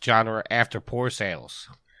shoot-'em-ups genre after poor sales.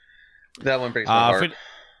 That one breaks my heart.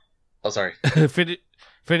 Sorry.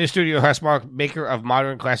 Fitness Studio Housemarque, maker of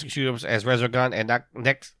modern classic shoot-'ems as Resogun and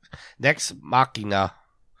Nex Machina,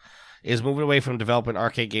 is moving away from developing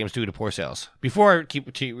arcade games due to poor sales. Before I keep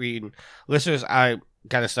reading, listeners, I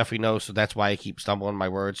got a stuffy nose, so that's why I keep stumbling my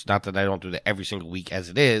words. Not that I don't do that every single week as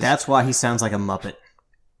it is. That's why he sounds like a Muppet.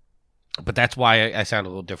 But that's why I sound a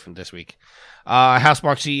little different this week.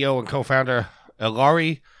 Housemarque CEO and co-founder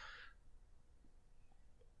Ilari...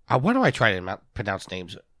 why do I try to pronounce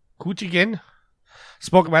names? Kuchigin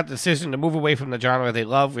spoke about the decision to move away from the genre they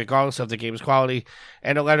love, regardless of the game's quality,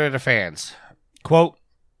 and a letter to fans. Quote,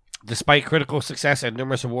 Despite critical success and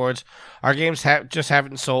numerous awards, our games just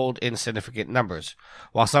haven't sold in significant numbers.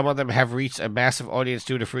 While some of them have reached a massive audience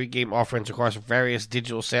due to free game offerings across various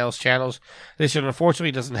digital sales channels, this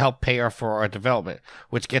unfortunately doesn't help pay for our development,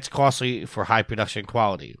 which gets costly for high production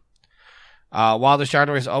quality. While the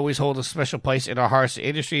genre has always held a special place in our hearts, the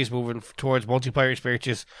industry is moving towards multiplayer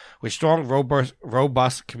experiences with strong,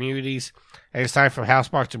 robust communities, and it's time for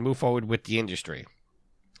Housemarque to move forward with the industry.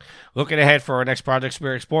 Looking ahead for our next projects,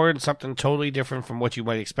 we're exploring something totally different from what you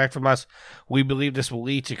might expect from us. We believe this will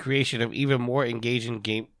lead to creation of even more engaging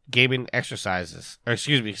gaming experiences. I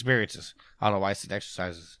don't know why I said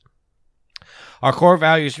exercises. Our core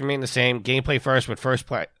values remain the same: gameplay first with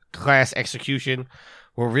first-class execution.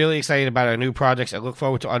 We're really excited about our new projects and look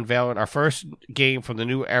forward to unveiling our first game from the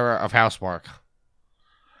new era of Housemarque.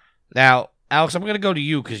 Now, Alex, I'm going to go to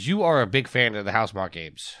you because you are a big fan of the Housemarque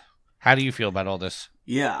games. How do you feel about all this?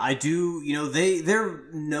 Yeah, I do. You know, they're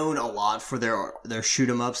known a lot for their shoot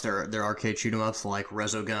 'em ups, their arcade shoot 'em ups like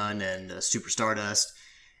Resogun and Super Stardust.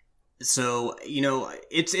 So, you know,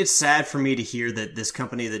 it's sad for me to hear that this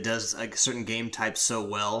company that does a certain game type so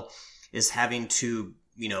well is having to,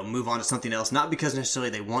 you know, move on to something else, not because necessarily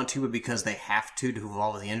they want to, but because they have to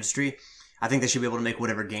evolve with the industry. I think they should be able to make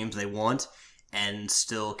whatever games they want and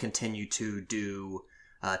still continue to do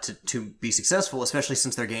to be successful, especially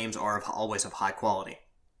since their games are always of high quality.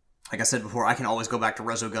 Like I said before, I can always go back to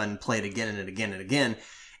Resogun and play it again and again and again.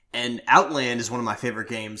 And Outland is one of my favorite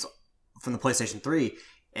games from the PlayStation 3.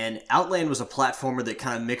 And Outland was a platformer that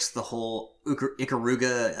kind of mixed the whole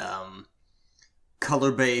Ikaruga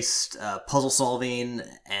color-based puzzle solving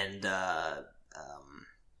and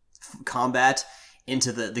combat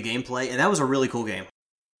into the gameplay. And that was a really cool game.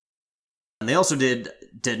 And they also did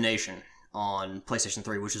Dead Nation on PlayStation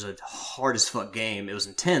 3, which is a hard as fuck game. It was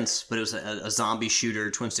intense, but it was a zombie shooter,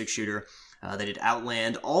 twin stick shooter. They did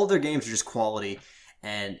Outland. All of their games are just quality,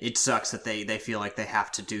 and it sucks that they feel like they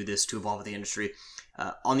have to do this to evolve with the industry.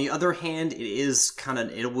 On the other hand,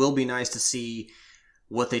 it will be nice to see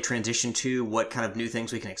what they transition to, what kind of new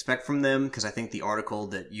things we can expect from them, because I think the article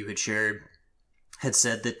that you had shared had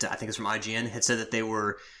said that, I think it's from IGN, had said that they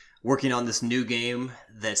were working on this new game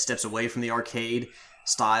that steps away from the arcade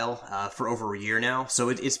style for over a year now, so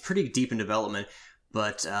it's pretty deep in development.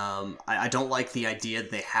 But I don't like the idea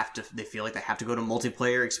that they feel like they have to go to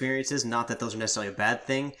multiplayer experiences. Not that those are necessarily a bad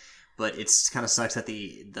thing, but it's kind of sucks that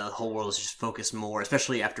the whole world is just focused more,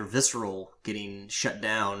 especially after Visceral getting shut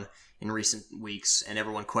down in recent weeks, and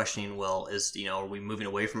everyone questioning, well, are we moving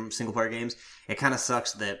away from single player games? It kind of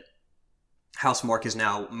sucks that Housemarque is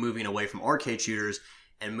now moving away from arcade shooters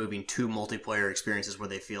and moving to multiplayer experiences where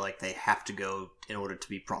they feel like they have to go in order to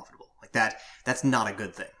be profitable. Like that's not a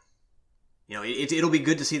good thing. You know, it'll be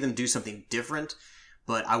good to see them do something different,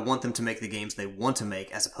 but I want them to make the games they want to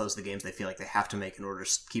make as opposed to the games they feel like they have to make in order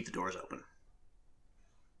to keep the doors open.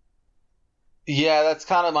 Yeah, that's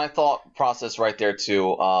kind of my thought process right there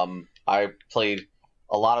too. I played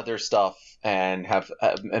a lot of their stuff and have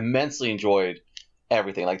immensely enjoyed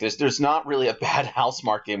everything. Like there's not really a bad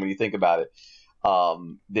Housemarque game when you think about it.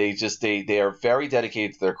 They are very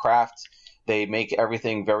dedicated to their craft. They make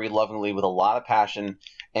everything very lovingly with a lot of passion,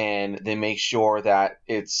 and they make sure that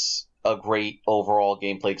it's a great overall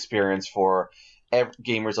gameplay experience for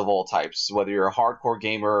gamers of all types, whether you're a hardcore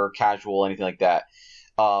gamer, casual, anything like that.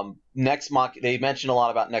 They mentioned a lot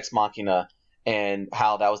about Nex Machina and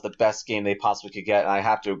how that was the best game they possibly could get, and I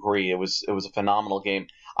have to agree, it was a phenomenal game.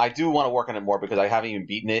 I do want to work on it more because I haven't even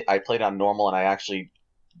beaten it. I played on normal, and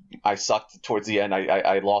I sucked towards the end.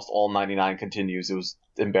 I lost all 99 continues. It was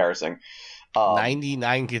embarrassing.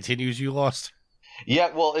 99 continues you lost?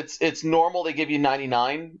 Yeah, well, it's normal. They give you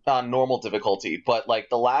 99 on normal difficulty, but like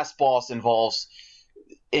the last boss involves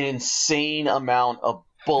an insane amount of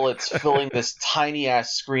bullets filling this tiny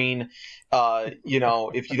ass screen.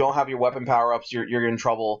 If you don't have your weapon power ups, you're in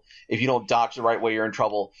trouble. If you don't dodge the right way, you're in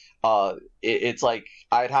trouble. It's like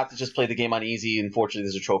I'd have to just play the game on easy. Unfortunately,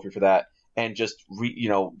 there's a trophy for that. And just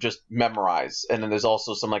memorize. And then there's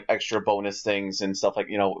also some like extra bonus things and stuff like,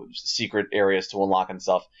 secret areas to unlock and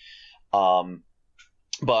stuff.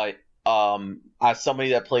 But as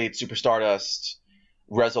somebody that played Super Stardust,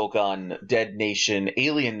 Resogun, Dead Nation,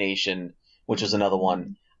 Alien Nation, which is another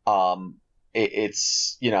one,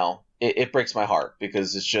 it breaks my heart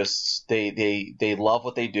because it's just they love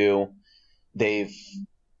what they do. They've,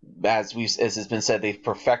 as has been said, they've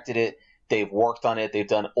perfected it. They've worked on it. They've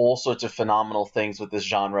done all sorts of phenomenal things with this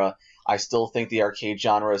genre. I still think the arcade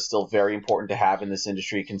genre is still very important to have in this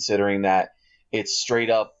industry, considering that it's straight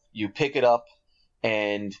up, you pick it up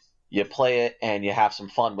and you play it and you have some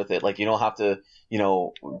fun with it. Like you don't have to,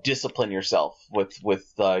 discipline yourself with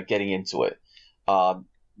getting into it.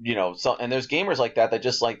 So and there's gamers like that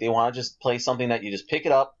just like they want to just play something that you just pick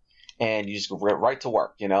it up and you just go right to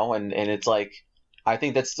work, and it's like I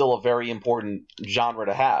think that's still a very important genre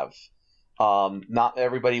to have. Not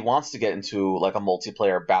everybody wants to get into like a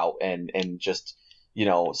multiplayer bout and just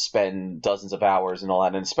spend dozens of hours and all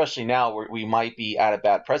that, and especially now we might be at a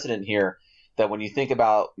bad precedent here that when you think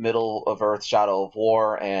about Middle of Earth, Shadow of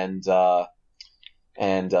War, and Star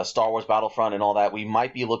Wars Battlefront and all that, we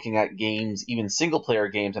might be looking at games, even single player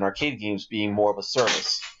games and arcade games, being more of a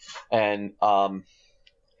service, and so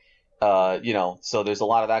there's a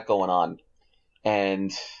lot of that going on,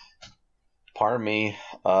 and pardon me,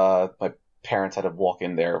 my parents had to walk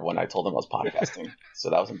in there when I told them I was podcasting, so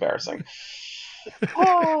that was embarrassing.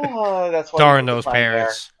 Oh, that's why. Darn those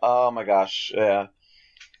parents! There. Oh my gosh, yeah.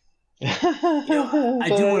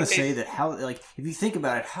 I do want to say that if you think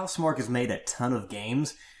about it, Housemarque has made a ton of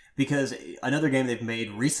games, because another game they've made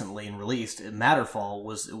recently and released, Matterfall,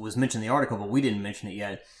 was mentioned in the article, but we didn't mention it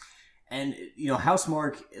yet. And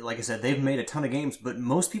Housemarque, like I said, they've made a ton of games, but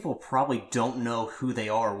most people probably don't know who they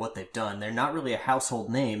are or what they've done. They're not really a household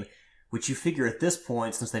name, which you figure at this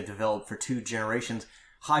point, since they've developed for 2 generations,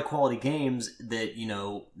 high quality games that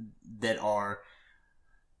that are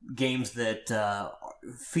games that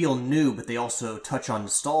feel new, but they also touch on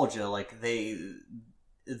nostalgia. Like they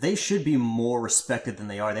should be more respected than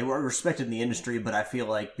they are. They were respected in the industry, but I feel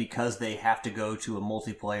like because they have to go to a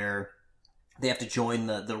multiplayer, they have to join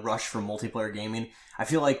the rush for multiplayer gaming, I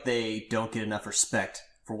feel like they don't get enough respect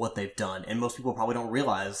for what they've done, and most people probably don't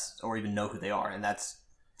realize or even know who they are, and that's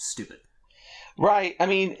stupid. Right. I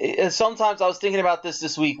mean, sometimes I was thinking about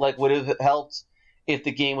this week, like would it have helped if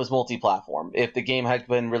the game was multi-platform, if the game had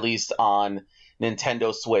been released on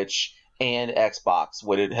Nintendo Switch and Xbox,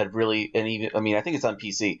 would it have really, and even, I mean, I think it's on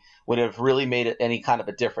PC, would it have really made it any kind of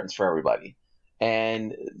a difference for everybody?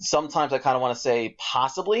 And sometimes I kind of want to say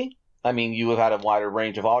possibly. I mean, you have had a wider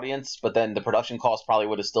range of audience, but then the production cost probably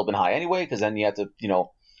would have still been high anyway, because then you had to,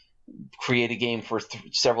 create a game for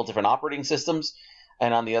several different operating systems.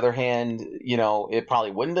 And on the other hand, it probably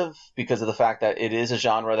wouldn't have, because of the fact that it is a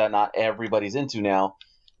genre that not everybody's into now,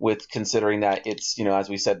 with considering that it's, as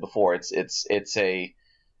we said before, it's a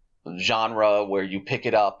genre where you pick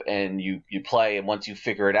it up and you play, and once you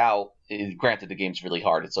figure it out, granted the game's really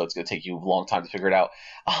hard, so it's going to take you a long time to figure it out.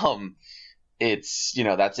 It's,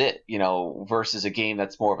 that's it, versus a game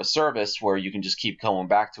that's more of a service where you can just keep going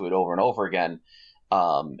back to it over and over again,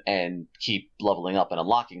 and keep leveling up and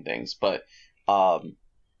unlocking things. But I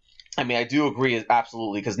mean, I do agree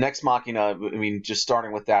absolutely, because Nex Machina, I mean, just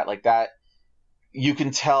starting with that, like that, you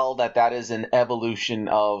can tell that is an evolution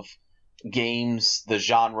of games, the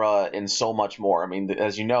genre, and so much more. I mean,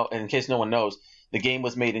 as you know, in case no one knows, the game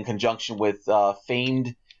was made in conjunction with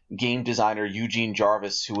famed game designer Eugene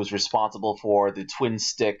Jarvis, who was responsible for the twin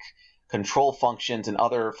stick control functions and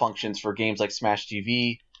other functions for games like Smash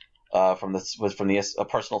TV, a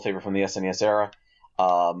personal favorite from the SNES era.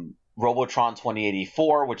 Robotron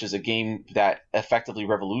 2084, which is a game that effectively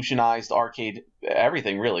revolutionized arcade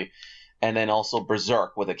everything, really. And then also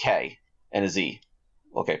Berserk with a K and a Z.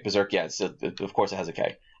 Okay, Berserk, yeah, of course it has a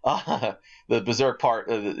K. The Berserk part,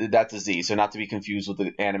 that's a Z, so not to be confused with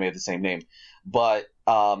the anime of the same name. But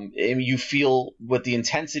you feel with the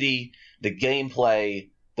intensity, the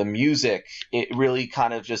gameplay, the music, it really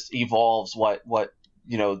kind of just evolves what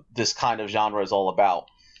this kind of genre is all about.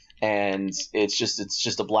 And it's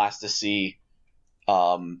just a blast to see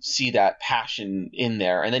that passion in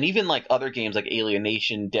there. And then even like other games like Alien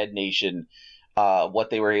Nation, Dead Nation,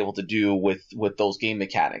 what they were able to do with those game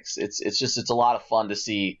mechanics. It's a lot of fun to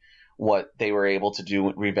see what they were able to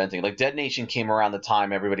do reinventing. Like Dead Nation came around the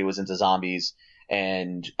time everybody was into zombies,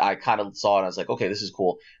 and I kind of saw it and I was like, okay, this is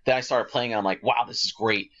cool. Then I started playing and I'm like, wow, this is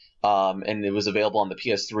great. And it was available on the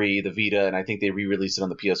PS3, the Vita, and I think they re-released it on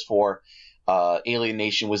the PS4. Alien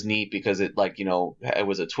Nation was neat because it it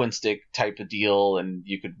was a twin stick type of deal, and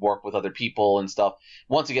you could work with other people and stuff.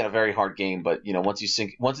 Once again, a very hard game, but once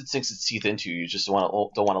it sinks its teeth into you, you just don't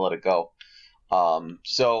want to let it go. I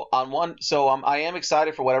am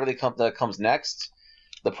excited for whatever that comes next.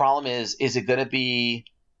 The problem is it going to be?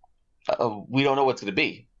 We don't know what it's going to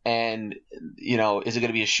be, and is it going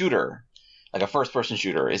to be a shooter, like a first-person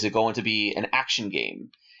shooter? Is it going to be an action game?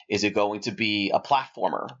 Is it going to be a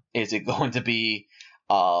platformer? Is it going to be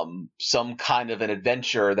some kind of an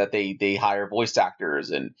adventure that they hire voice actors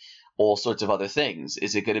and all sorts of other things?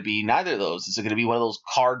 Is it going to be neither of those? Is it going to be one of those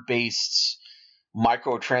card-based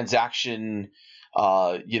microtransaction,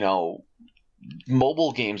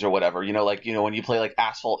 mobile games or whatever. Like when you play like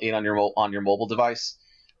Asphalt 8 on your mobile device,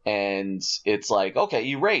 and it's like, okay,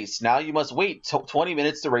 you race now, you must wait 20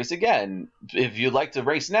 minutes to race again. If you'd like to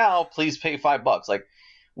race now, please pay $5. Like,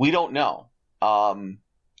 we don't know,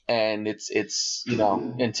 and it's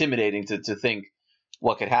intimidating to think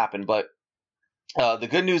what could happen. But the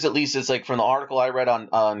good news, at least, is like from the article I read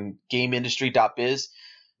on GameIndustry.biz,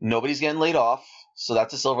 nobody's getting laid off, so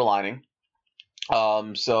that's a silver lining.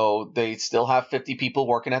 So they still have 50 people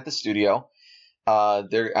working at the studio.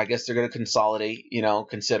 I guess they're going to consolidate,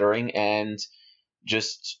 considering, and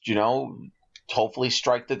just, hopefully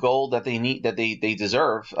strike the gold that they need, that they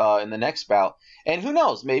deserve, in the next bout. And who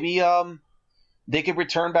knows, maybe, they could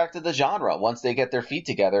return back to the genre once they get their feet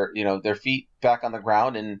together, their feet back on the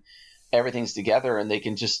ground and everything's together, and they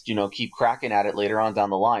can just, keep cracking at it later on down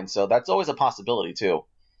the line. So that's always a possibility too.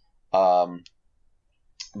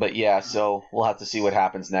 But yeah, so we'll have to see what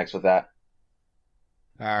happens next with that.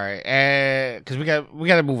 All right, because we got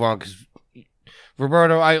to move on. Because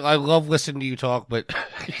Roberto, I love listening to you talk, but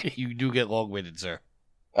you do get long-winded, sir.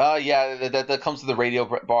 Yeah, that comes to the radio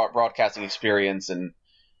broadcasting experience, and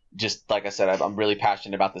just like I said, I'm really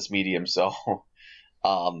passionate about this medium. So,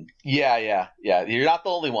 yeah. You're not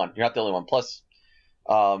the only one. Plus,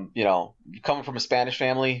 coming from a Spanish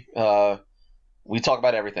family, we talk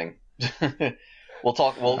about everything. We'll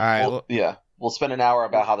talk. We'll spend an hour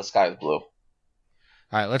about how the sky is blue.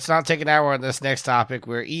 All right, let's not take an hour on this next topic,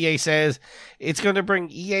 where EA says it's going to bring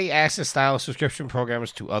EA Access-style subscription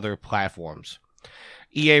programs to other platforms.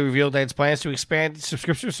 EA revealed that its plans to expand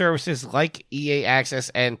subscription services like EA Access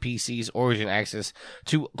and PC's Origin Access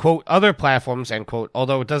to, quote, other platforms, end quote,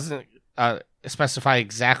 although it doesn't specify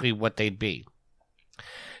exactly what they'd be.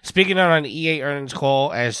 Speaking on an EA earnings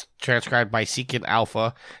call, as transcribed by Seeking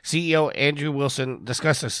Alpha, CEO Andrew Wilson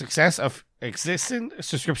discussed the success of existing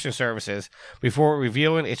subscription services before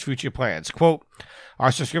revealing its future plans. Quote,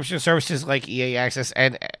 our subscription services like EA Access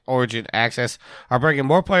and Origin Access are bringing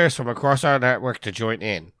more players from across our network to join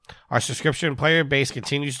in. Our subscription player base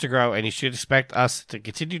continues to grow, and you should expect us to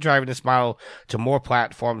continue driving this model to more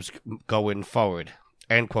platforms going forward.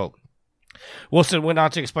 End quote. Wilson went on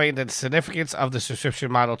to explain the significance of the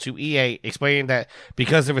subscription model to EA, explaining that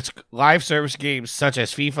because of its live service games such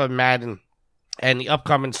as FIFA, Madden, and the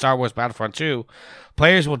upcoming Star Wars Battlefront 2,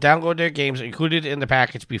 players will download their games included in the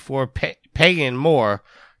package before paying more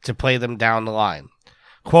to play them down the line.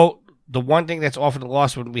 Quote, the one thing that's often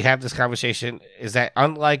lost when we have this conversation is that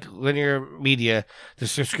unlike linear media, the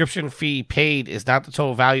subscription fee paid is not the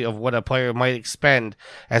total value of what a player might expend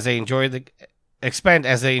as they enjoy the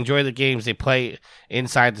games they play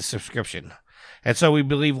inside the subscription. And so we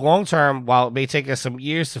believe long-term, while it may take us some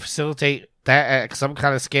years to facilitate that at some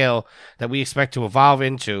kind of scale that we expect to evolve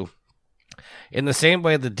into, in the same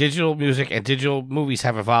way the digital music and digital movies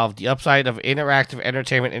have evolved, the upside of interactive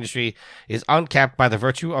entertainment industry is uncapped by the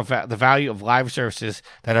virtue of the value of live services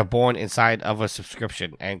that are born inside of a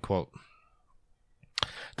subscription, end quote.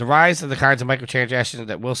 The rise of the kinds of microtransactions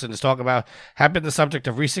that Wilson is talking about have been the subject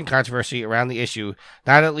of recent controversy around the issue.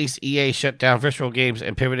 Not at least EA shut down virtual games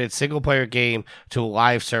and pivoted single-player game to a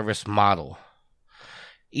live service model.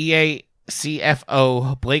 EA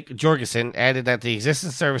CFO Blake Jorgensen added that the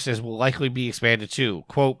existing services will likely be expanded too.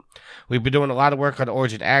 Quote, we've been doing a lot of work on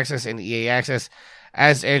Origin Access and EA Access.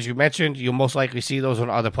 As Andrew mentioned, you'll most likely see those on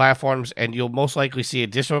other platforms, and you'll most likely see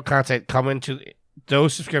additional content coming to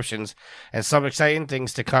those subscriptions and some exciting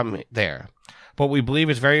things to come there. But we believe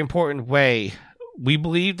it's very important way. We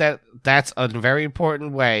believe that that's a very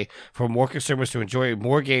important way for more consumers to enjoy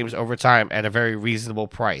more games over time at a very reasonable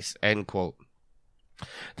price, end quote.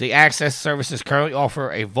 The Access services currently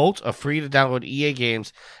offer a vault of free-to-download EA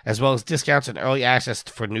games, as well as discounts and early access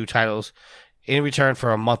for new titles in return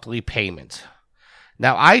for a monthly payment.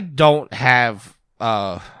 Now, I don't have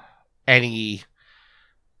any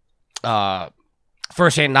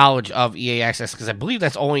first-hand knowledge of EA Access, because I believe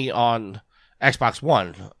that's only on Xbox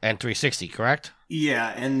One and 360, correct?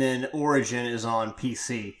 Yeah, and then Origin is on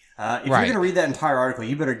PC. If you're going to read that entire article,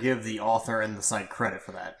 you better give the author and the site credit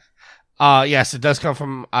for that. Yes, it does come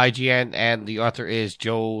from IGN, and the author is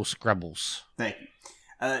Joe Screbbles. Thank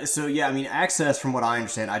you. So yeah, I mean, Access, from what I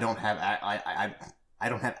understand, I don't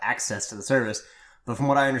have access to the service, but from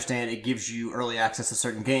what I understand, it gives you early access to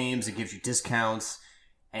certain games, it gives you discounts,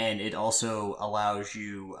 and it also allows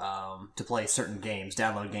you to play certain games,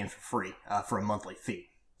 download games for free for a monthly fee.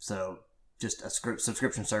 So just a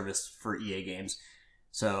subscription service for EA games.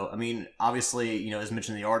 So I mean, obviously, as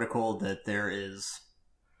mentioned in the article, that there is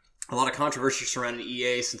a lot of controversy surrounding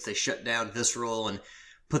EA since they shut down Visceral and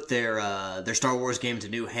put their Star Wars game to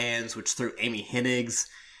new hands, which threw Amy Hennig's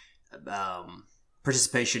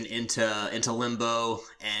participation into Limbo,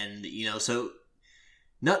 and so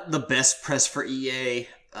not the best press for EA.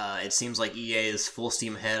 It seems like EA is full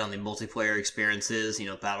steam ahead on the multiplayer experiences.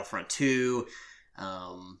 Battlefront 2,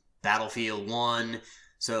 Battlefield 1.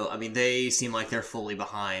 So, I mean, they seem like they're fully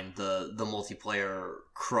behind the multiplayer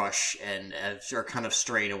crush and are kind of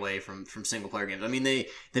straying away from single-player games. I mean, they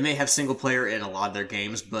may have single-player in a lot of their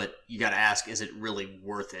games, but you got to ask, is it really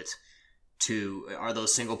worth it? Are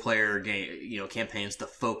those single-player campaigns the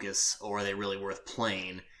focus, or are they really worth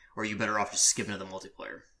playing? Or are you better off just skipping to the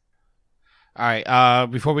multiplayer? All right,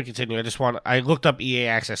 before we continue, I looked up EA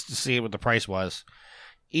Access to see what the price was.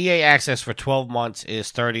 EA Access for 12 months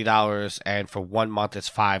is $30, and for 1 month it's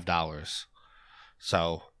 $5.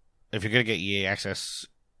 So, if you're going to get EA Access,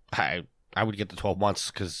 I would get the 12 months,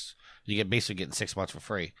 because you get basically getting 6 months for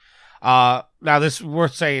free. Now, this is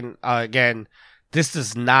worth saying, again, this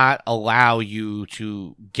does not allow you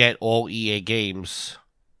to get all EA games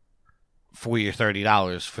for your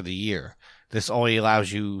 $30 for the year. This only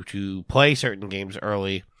allows you to play certain games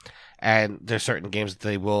early, and there's certain games that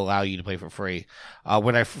they will allow you to play for free.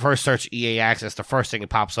 When I first search EA Access, the first thing that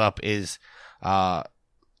pops up is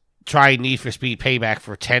try Need for Speed Payback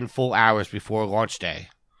for 10 full hours before launch day.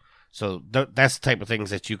 So that's the type of things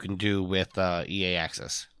that you can do with EA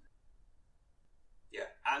Access. Yeah,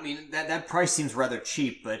 I mean, that price seems rather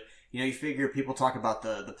cheap, but you figure people talk about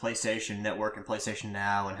the PlayStation Network and PlayStation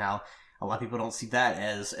Now and how a lot of people don't see that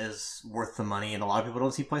as worth the money, and a lot of people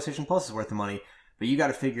don't see PlayStation Plus as worth the money. But you got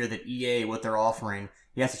to figure that EA, what they're offering,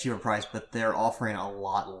 yes, it's a cheaper price, but they're offering a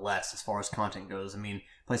lot less as far as content goes. I mean,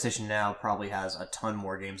 PlayStation Now probably has a ton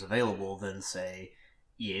more games available than, say,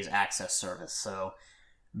 EA's Access service. So,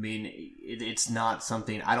 I mean, it's not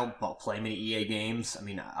something... I don't play many EA games. I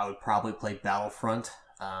mean, I would probably play Battlefront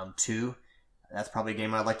 2. That's probably a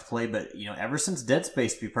game I'd like to play, but, ever since Dead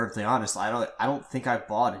Space, to be perfectly honest, I don't think I've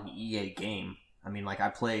bought an EA game. I mean, I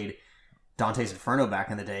played Dante's Inferno back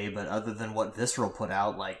in the day, but other than what Visceral put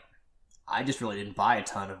out, I just really didn't buy a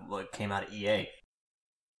ton of what came out of EA.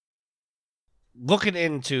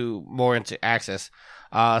 Looking more into Access,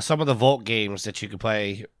 some of the Vault games that you can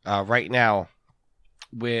play right now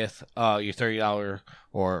with your $30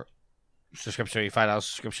 or subscription, or your $5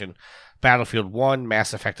 subscription: Battlefield 1,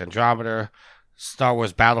 Mass Effect Andromeda, Star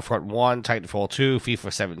Wars Battlefront 1, Titanfall 2,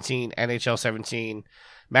 FIFA 17, NHL 17,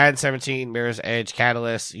 Madden 17, Mirror's Edge,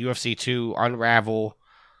 Catalyst, UFC 2, Unravel,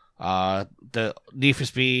 the Need for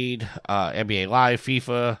Speed, NBA Live,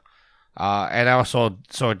 FIFA, and I also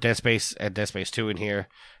saw Dead Space and Dead Space 2 in here,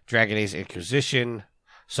 Dragon Age Inquisition.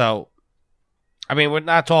 So, I mean, we're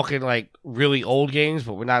not talking really old games,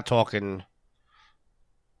 but we're not talking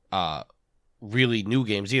really new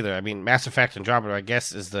games either. I mean, Mass Effect Andromeda, I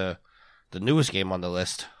guess, is the newest game on the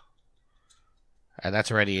list. And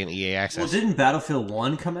that's already in EA Access. Well, didn't Battlefield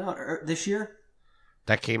 1 come out this year?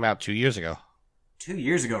 That came out 2 years ago. 2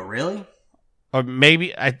 years ago, really? Or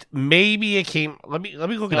maybe it came... Let me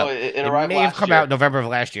look it up. It arrived may have come year. out November of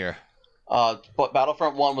last year. But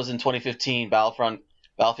Battlefront 1 was in 2015.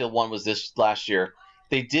 Battlefield 1 was this last year.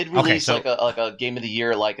 They did release like a Game of the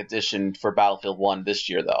Year edition for Battlefield 1 this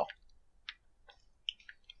year, though.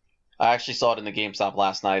 I actually saw it in the GameStop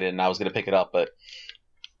last night, and I was going to pick it up, but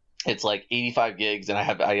it's 85 gigs, and I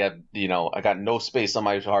have I got no space on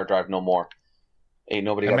my hard drive no more. Ain't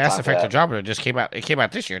nobody got Mass time Effect for that. Andromeda just came out. It came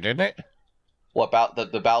out this year, didn't it? What about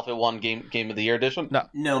the Battlefield 1 Game of the Year edition?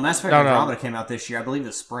 No, Mass Effect Andromeda came out this year. I believe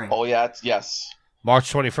it's spring. Oh yeah, yes.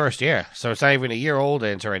 March 21st, yeah. So it's not even a year old,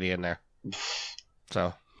 and it's already in there.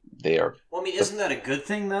 So there. Well, I mean, isn't that a good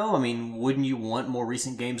thing though? I mean, wouldn't you want more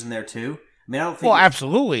recent games in there too? I mean, I don't think. Well,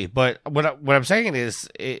 absolutely, but what I'm saying is,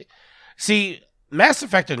 Mass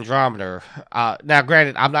Effect Andromeda. Now,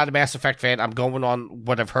 granted, I'm not a Mass Effect fan. I'm going on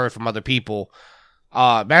what I've heard from other people.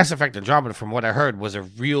 Mass Effect Andromeda, from what I heard, was a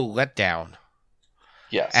real letdown.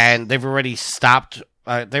 Yes, and they've already stopped.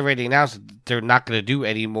 They already announced that they're not going to do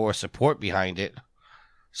any more support behind it.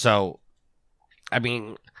 So, I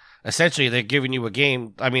mean, essentially, they're giving you a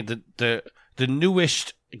game. I mean, the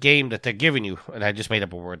newest game that they're giving you, and I just made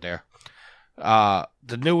up a word there.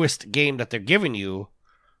 The newest game that they're giving you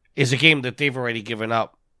is a game that they've already given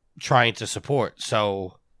up trying to support.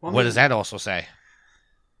 So, what does that also say?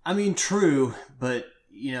 I mean, true, but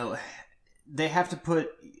they have to put.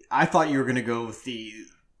 I thought you were going to go with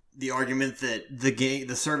the argument that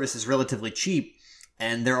the service is relatively cheap,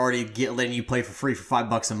 and they're already letting you play for free for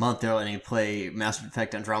 $5 a month. They're letting you play Mass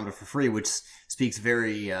Effect Andromeda for free, which speaks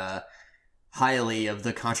very highly of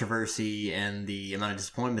the controversy and the amount of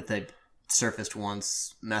disappointment that surfaced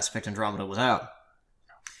once Mass Effect Andromeda was out.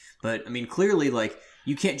 But I mean, clearly, like,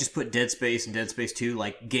 you can't just put Dead Space and Dead Space 2,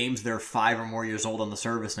 like, games that are 5 or more years old on the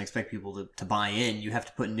service and expect people to buy in. You have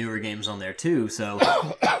to put newer games on there, too. So,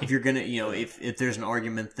 if you're gonna, if there's an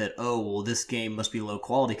argument that, oh, well, this game must be low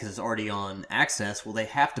quality because it's already on Access, well, they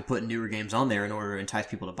have to put newer games on there in order to entice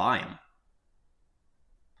people to buy them.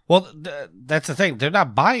 Well, that's the thing. They're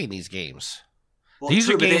not buying these games. Well, these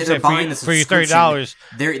true, are games that for your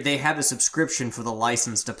 $30. They have a subscription for the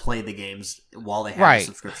license to play the games while they have a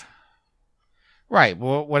subscription. Right.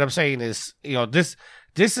 Well, what I'm saying is, this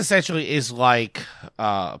essentially is like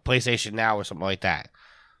PlayStation Now or something like that,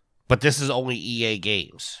 but this is only EA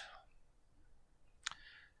games.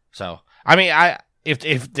 So, I mean,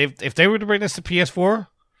 if they were to bring this to PS4,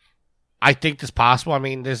 I think it's possible. I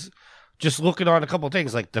mean, there's just looking on a couple of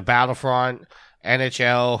things like the Battlefront,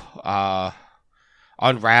 NHL,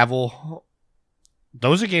 Unravel.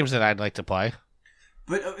 Those are games that I'd like to play.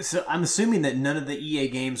 But so I'm assuming that none of the EA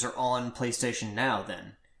games are on PlayStation Now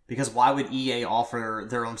then. Because why would EA offer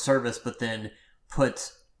their own service but then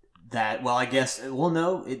put that... Well, I guess... Well,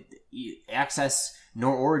 no. Access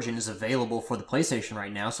nor Origin is available for the PlayStation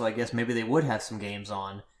right now, so I guess maybe they would have some games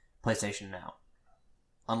on PlayStation Now.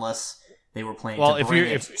 Unless they were planning to bring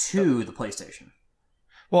it to the PlayStation.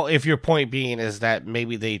 Well, if your point being is that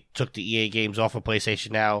maybe they took the EA games off of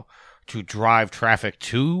PlayStation Now to drive traffic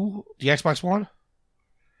to the Xbox One?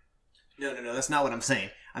 No, that's not what I'm saying.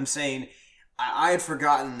 I'm saying I had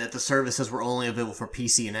forgotten that the services were only available for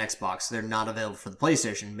PC and Xbox. They're not available for the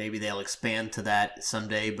PlayStation. Maybe they'll expand to that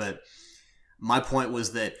someday, but my point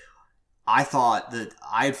was that I thought that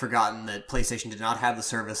I had forgotten that PlayStation did not have the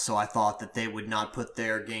service, so I thought that they would not put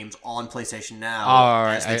their games on PlayStation Now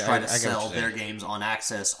as they try to sell their games on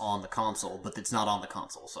Access on the console, but it's not on the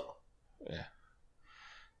console, so. Yeah.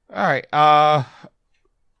 All right.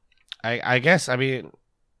 I guess, I mean...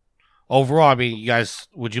 Overall, I mean,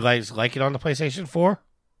 would you guys like it on the PlayStation 4?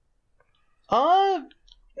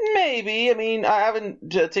 Maybe. I mean, I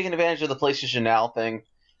haven't taken advantage of the PlayStation Now thing.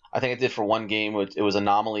 I think I did for one game. It was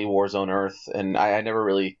Anomaly Warzone Earth, and I never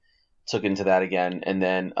really took into that again. And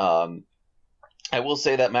then I will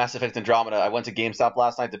say that Mass Effect Andromeda, I went to GameStop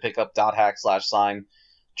last night to pick up .hack/Sign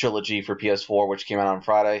Trilogy for PS4, which came out on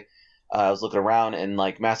Friday. I was looking around, and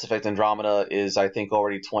like Mass Effect Andromeda is, I think,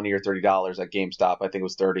 already $20 or $30 at GameStop. I think it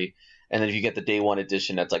was $30. And then if you get the day one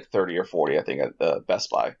edition, that's like $30 or $40, I think, at Best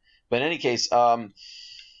Buy. But in any case, it'd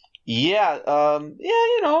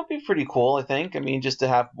be pretty cool, I think. I mean, just to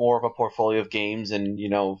have more of a portfolio of games and,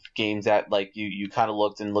 games that like you kind of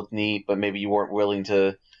looked neat, but maybe you weren't willing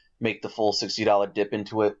to make the full $60 dip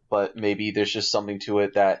into it. But maybe there's just something to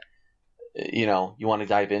it that, you want to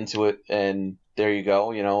dive into it, and there you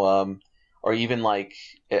go, or even like,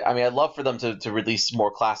 I mean, I'd love for them to release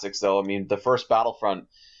more classics, though. I mean, the first Battlefront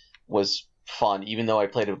was fun, even though I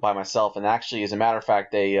played it by myself. And actually, as a matter of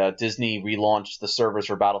fact, Disney relaunched the servers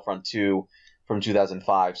for Battlefront 2 from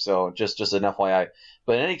 2005. So just an FYI.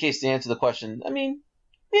 But in any case, to answer the question, I mean,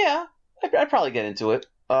 yeah, I'd probably get into it.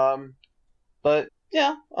 But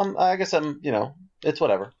yeah, I guess it's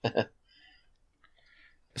whatever.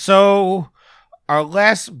 So, our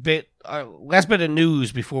last bit of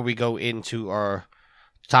news before we go into our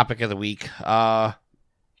topic of the week.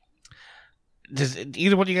 Does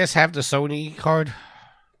either one of you guys have the Sony card?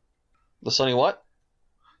 The Sony what?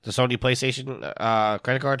 The Sony PlayStation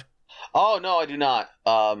credit card? Oh, no, I do not.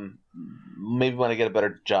 Maybe when I get a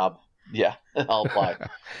better job. Yeah, I'll apply.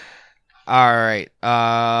 All right.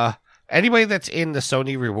 Anybody that's in the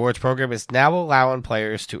Sony Rewards program is now allowing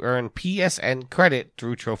players to earn PSN credit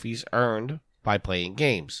through trophies earned by playing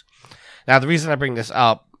games. Now, the reason I bring this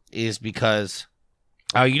up is because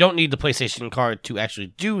you don't need the PlayStation card to actually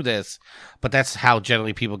do this, but that's how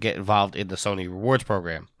generally people get involved in the Sony Rewards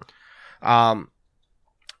program. Now,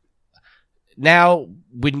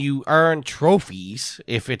 when you earn trophies,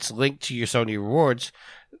 if it's linked to your Sony Rewards,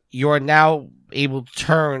 you are now able to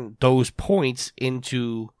turn those points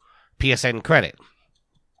into PSN credit.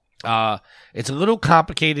 It's a little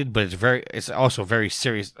complicated, but it's also very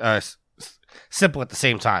serious, simple at the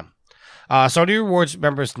same time. Sony Rewards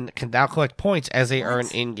members can now collect points as they earn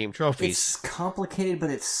in-game trophies. It's complicated, but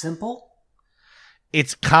it's simple?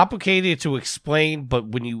 It's complicated to explain, but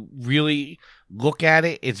when you really look at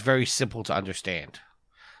it, it's very simple to understand.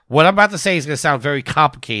 What I'm about to say is going to sound very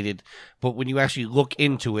complicated, but when you actually look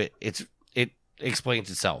into it, it explains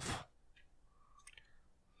itself.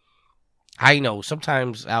 I know,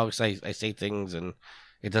 sometimes, Alex, I say things and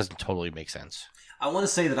it doesn't totally make sense. I want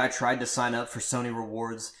to say that I tried to sign up for Sony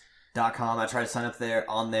Rewards.com. I tried to sign up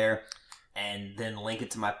on there and then link it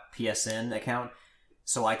to my PSN account.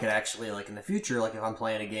 So I could actually, like, in the future, like, if I'm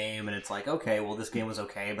playing a game and it's like, okay, well, this game was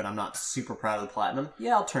okay, but I'm not super proud of the platinum,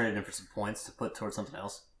 yeah, I'll turn it in for some points to put towards something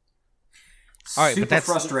else. All right, Super but that's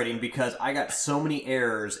frustrating because I got so many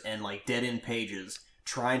errors and, like, dead-end pages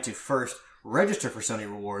trying to first register for Sony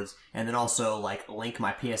Rewards and then also, like, link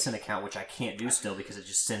my PSN account, which I can't do still because it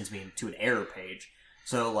just sends me to an error page.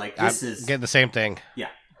 So, like, this is... getting the same thing. Yeah.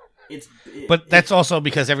 But that's also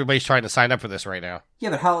because everybody's trying to sign up for this right now. Yeah,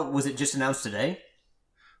 but how... Was it just announced today?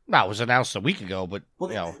 No, it was announced a week ago, but, well,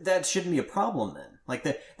 you know. That shouldn't be a problem then. Like,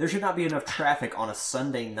 there should not be enough traffic on a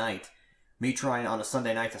Sunday night, me trying on a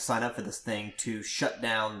Sunday night to sign up for this thing, to shut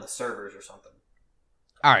down the servers or something.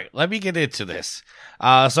 All right, let me get into this.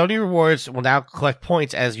 Sony Rewards will now collect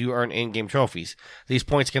points as you earn in-game trophies. These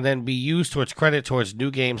points can then be used towards credit towards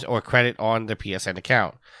new games or credit on the PSN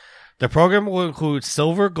account. The program will include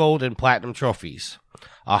silver, gold, and platinum trophies.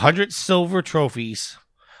 100 silver trophies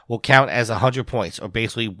will count as 100 points, or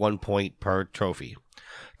basically 1 point per trophy.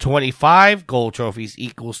 25 gold trophies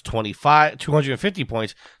equals 250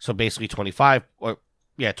 points, so basically 25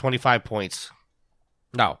 points.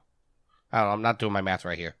 No. I don't know, I'm not doing my math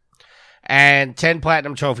right here. And 10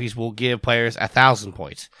 platinum trophies will give players 1,000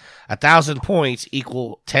 points. 1,000 points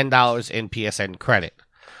equal $10 in PSN credit.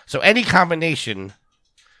 So any combination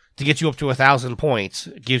to get you up to 1,000 points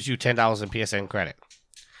gives you $10 in PSN credit.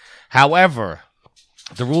 However,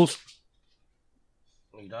 the rules...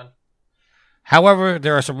 Are you done? However,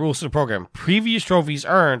 there are some rules to the program. Previous trophies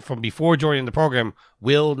earned from before joining the program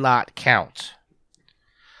will not count.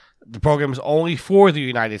 The program is only for the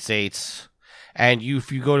United States, and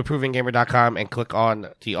if you go to provengamer.com and click on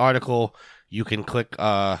the article, you can click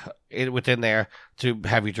it within there to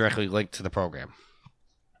have you directly linked to the program.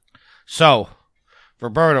 So,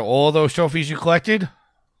 Roberto, all those trophies you collected,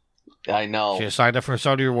 I know. should have signed up for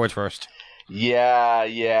Sony Rewards first. Yeah,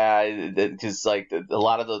 because like a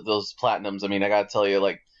lot of those platinums, I mean, I gotta tell you,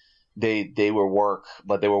 like they were work,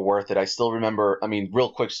 but they were worth it. I still remember. I mean,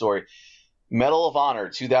 real quick story. Medal of Honor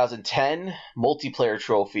 2010 multiplayer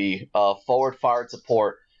trophy, forward fired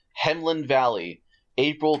support, Hemland Valley,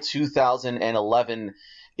 April 2011.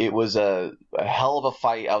 It was a hell of a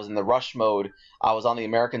fight. I was in the rush mode. I was on the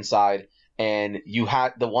American side, and you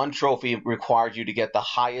had the one trophy required you to get the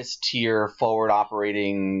highest tier forward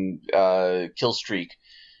operating kill streak,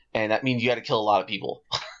 and that means you had to kill a lot of people.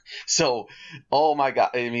 So, oh my god!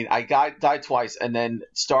 I mean, I died twice, and then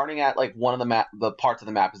starting at like one of the parts of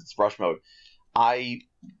the map is it's rush mode. I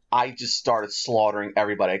just started slaughtering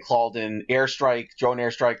everybody. I called in airstrike, drone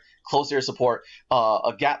airstrike, close air support,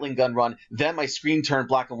 a Gatling gun run. Then my screen turned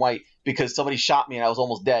black and white because somebody shot me and I was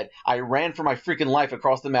almost dead. I ran for my freaking life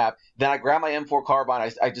across the map. Then I grabbed my M4 carbine.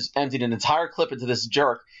 I just emptied an entire clip into this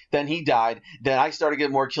jerk. Then he died. Then I started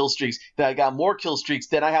getting more kill streaks. Then I got more kill streaks.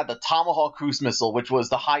 Then I had the Tomahawk cruise missile, which was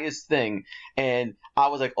the highest thing. And I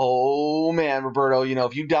was like, oh man, Roberto, you know,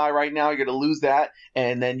 if you die right now, you're going to lose that.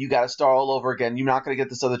 And then you got to start all over again. You're not going to get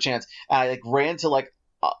this other chance. And I like ran to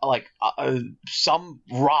some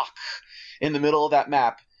rock in the middle of that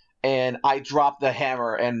map. And I dropped the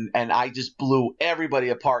hammer, and I just blew everybody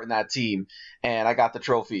apart in that team, and I got the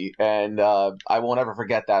trophy, and I won't ever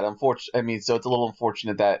forget that. So it's a little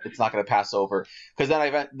unfortunate that it's not going to pass over, because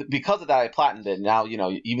because of that I platinumed it. Now, you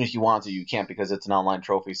know, even if you want to, you can't because it's an online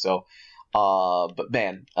trophy. So, but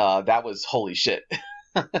man, that was holy shit.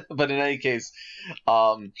 But in any case,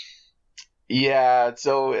 yeah.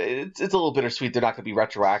 So it's a little bittersweet. They're not going to be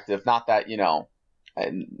retroactive. Not that, you know,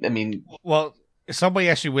 I mean, well. Somebody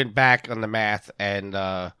actually went back on the math and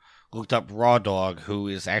looked up Raw Dog,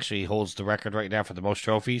 who actually holds the record right now for the most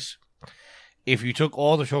trophies. If you took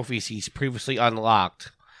all the trophies he's previously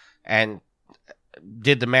unlocked and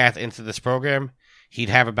did the math into this program, he'd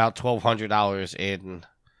have about $1,200 in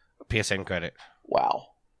PSN credit. Wow.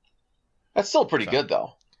 That's still pretty good,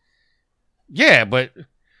 though. Yeah, but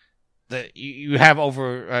you have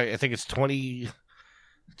over, I think it's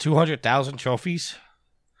 200,000 trophies,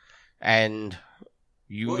 and...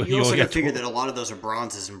 You also got to figure that a lot of those are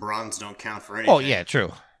bronzes, and bronze don't count for anything. Oh yeah,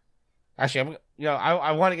 true. Actually,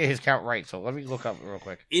 I want to get his count right, so let me look up real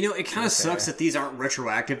quick. You know, it kind of sucks that these aren't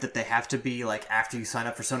retroactive, that they have to be like after you sign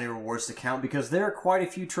up for Sony Rewards to count, because there are quite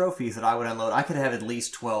a few trophies that I would unload. I could have at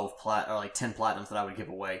least 10 platinums that I would give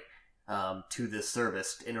away to this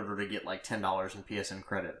service in order to get like $10 in PSN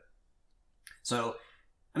credit. So,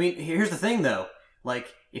 I mean, here's the thing though.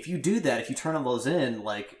 Like, if you do that, if you turn all those in,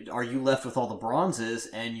 like, are you left with all the bronzes,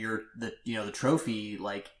 and the trophy,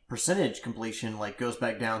 like, percentage completion, like, goes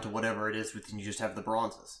back down to whatever it is, and you just have the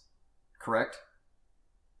bronzes. Correct?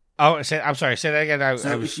 Oh, I'm sorry, say that again.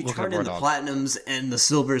 So if you turn in the platinums and the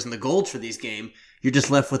silvers and the golds for these games, you're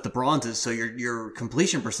just left with the bronzes. So your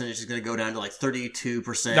completion percentage is going to go down to like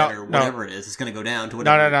 32% No, or no. whatever it is. It's going to go down to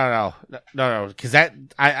whatever. No. Because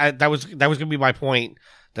that was going to be my point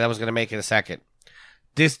that I was going to make in a second.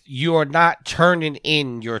 You are not turning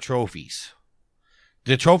in your trophies.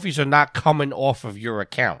 The trophies are not coming off of your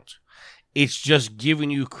account. It's just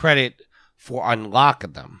giving you credit for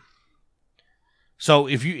unlocking them. So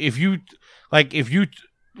if you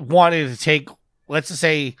wanted to take, let's just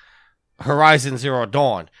say, Horizon Zero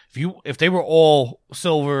Dawn, if they were all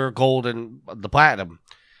silver, gold, and the platinum,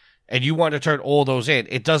 and you want to turn all those in,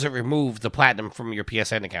 it doesn't remove the platinum from your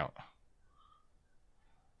PSN account.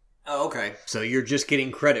 Oh, okay. So you're just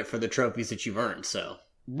getting credit for the trophies that you've earned. So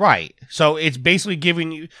right. So it's basically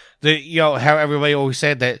giving you how everybody always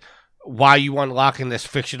said that why you unlocking this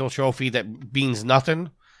fictional trophy that means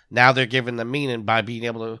nothing. Now they're giving the meaning by being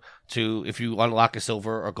able to if you unlock a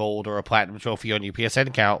silver or gold or a platinum trophy on your PSN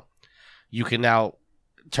account, you can now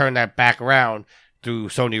turn that back around through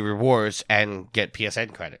Sony Rewards and get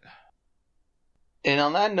PSN credit. And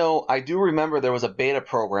on that note, I do remember there was a beta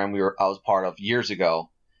program I was part of years ago,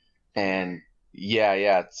 and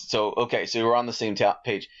yeah. So we're on the same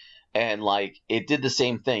page, and like it did the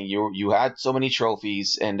same thing. You had so many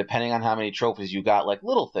trophies, and depending on how many trophies you got, like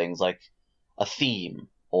little things like a theme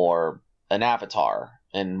or an avatar,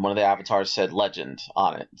 and one of the avatars said legend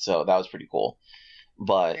on it, so that was pretty cool.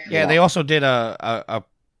 But yeah, they also did an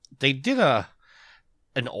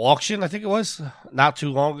auction, I think it was, not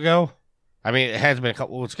too long ago. I mean, it has been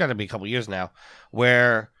it's got to be a couple years now,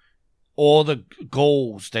 where all the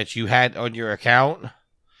golds that you had on your account,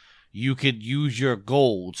 you could use your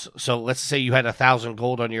golds. So let's say you had 1,000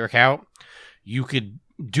 gold on your account, you could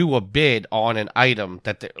do a bid on an item,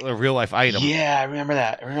 a real life item. Yeah, I remember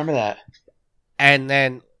that. And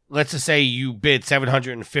then let's just say you bid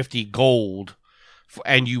 750 gold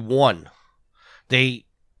and you won. They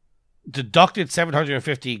deducted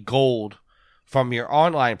 750 gold from your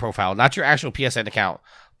online profile, not your actual PSN account,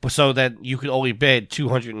 but so that you could only bid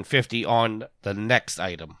 250 on the next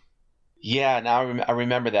item. Yeah, now I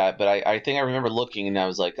remember that, but I think I remember looking and I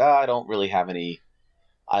was like, I don't have anything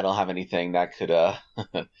that could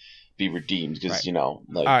be redeemed because, right. All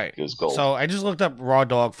right. It was gold. So I just looked up Raw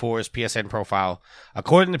Dog for his PSN profile.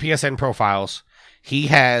 According to PSN profiles, he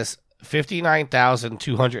has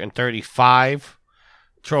 59,235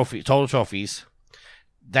 total trophies.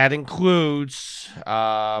 That includes,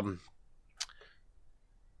 let's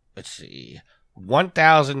see,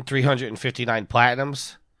 1,359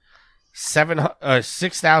 platinums,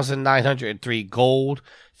 6,903 gold,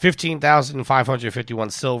 15,551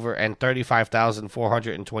 silver, and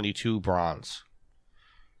 35,422 bronze.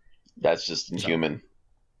 That's just inhuman.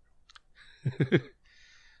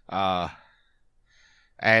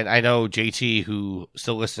 And I know JT, who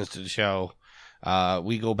still listens to the show,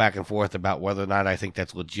 we go back and forth about whether or not I think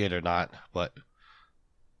that's legit or not, but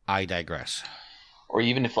I digress. Or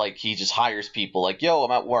even if he just hires people yo,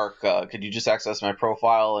 I'm at work, could you just access my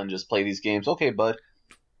profile and just play these games? Okay, bud.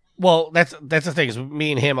 Well, that's the thing, is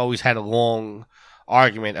me and him always had a long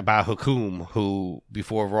argument about Hakum, who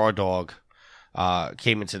before Raw Dog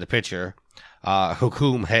came into the picture,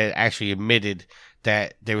 Hakum had actually admitted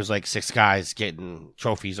that there was 6 guys getting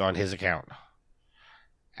trophies on his account.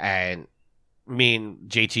 And me and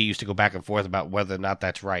JT used to go back and forth about whether or not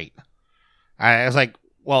that's right. I was like,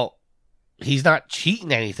 well, he's not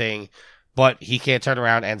cheating anything, but he can't turn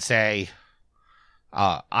around and say,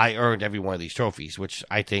 I earned every one of these trophies, which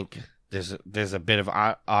I think there's a bit of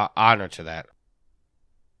honor to that.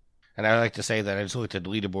 And I like to say that I just looked at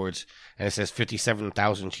the leaderboards, and it says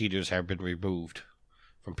 57,000 cheaters have been removed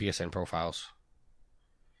from PSN profiles.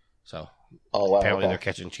 So apparently they're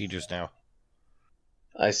catching cheaters now.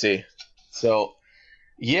 I see. So,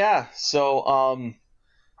 yeah. So,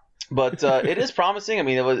 but it is promising. I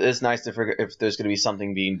mean, it's nice to figure if there's going to be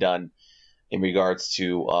something being done in regards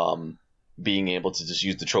to being able to just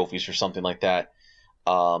use the trophies for something like that.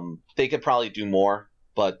 They could probably do more,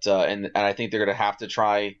 but and I think they're going to have to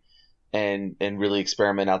try and really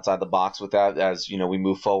experiment outside the box with that as we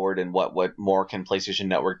move forward, and what more can PlayStation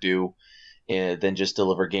Network do than just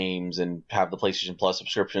deliver games and have the PlayStation Plus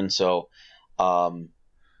subscription. So, a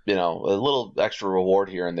little extra reward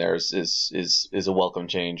here and there is a welcome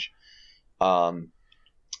change. But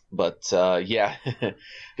yeah, there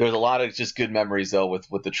was a lot of just good memories though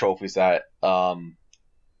with the trophies that I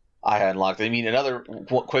had unlocked. I mean, another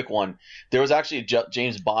quick one. There was actually a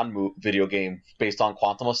James Bond video game based on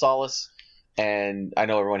Quantum of Solace, and I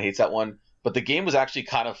know everyone hates that one, but the game was actually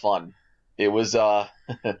kind of fun. It was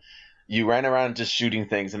you ran around just shooting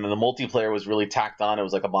things, and then the multiplayer was really tacked on. It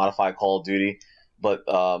was like a modified Call of Duty, but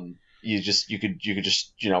you could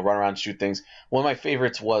just run around and shoot things. One of my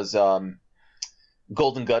favorites was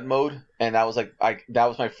Golden Gun mode, and that was that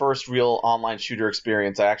was my first real online shooter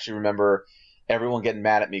experience. I actually remember everyone getting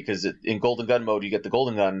mad at me because in Golden Gun mode you get the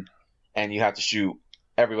golden gun, and you have to shoot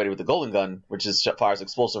everybody with the golden gun, which fires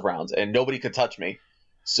explosive rounds, and nobody could touch me.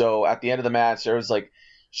 So at the end of the match, there was like,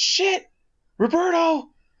 shit, Roberto,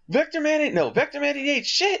 Vector Man 88,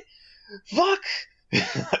 shit, fuck.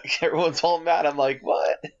 Like, everyone's all mad. I'm like,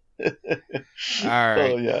 what? All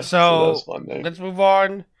right. Oh, yeah. So that was fun, man. let's move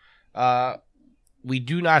on. We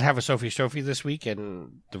do not have a Sophie's Trophy this week,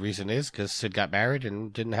 and the reason is because Sid got married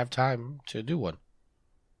and didn't have time to do one.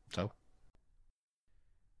 So,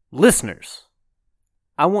 listeners,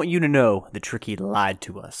 I want you to know that Tricky lied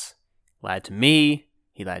to us. Lied to me,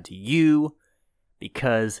 he lied to you,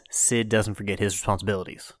 because Sid doesn't forget his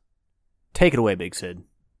responsibilities. Take it away, Big Sid.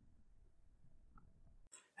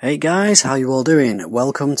 Hey guys, how you all doing?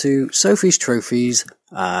 Welcome to Sophie's Trophies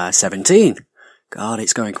 17. God,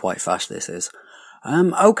 it's going quite fast, this is.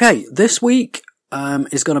 Okay, this week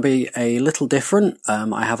is going to be a little different.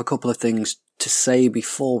 I have a couple of things to say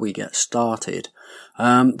before we get started.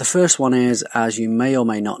 The first one is, as you may or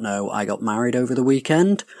may not know, I got married over the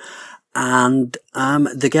weekend, and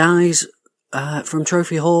the guys from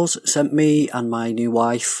Trophy Horse sent me and my new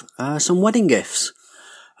wife some wedding gifts,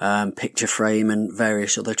 picture frame and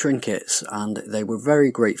various other trinkets, and they were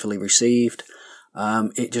very gratefully received.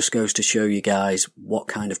 It just goes to show you guys what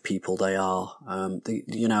kind of people they are.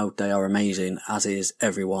 They are amazing, as is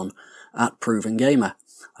everyone at Proven Gamer.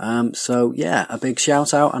 So yeah, a big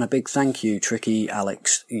shout out and a big thank you, Tricky,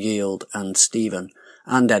 Alex, Yield, and Stephen,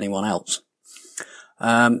 and anyone else.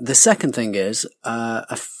 The second thing is,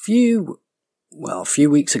 a few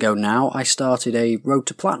weeks ago now, I started a Road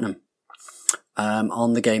to Platinum,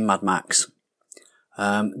 on the game Mad Max.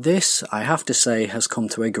 This, I have to say, has come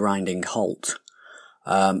to a grinding halt.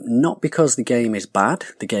 Not because the game is bad,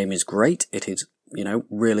 the game is great, it is,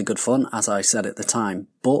 really good fun, as I said at the time,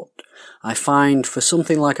 but I find for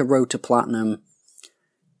something like a Road to Platinum,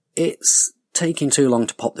 it's taking too long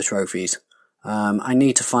to pop the trophies. I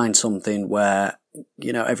need to find something where,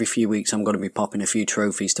 every few weeks I'm going to be popping a few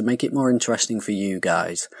trophies to make it more interesting for you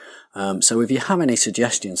guys. So if you have any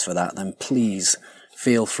suggestions for that, then please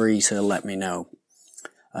feel free to let me know.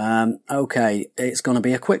 Okay, it's going to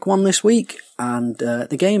be a quick one this week, and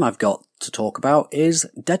the game I've got to talk about is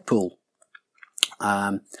Deadpool.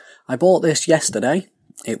 I bought this yesterday.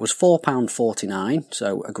 It was £4.49,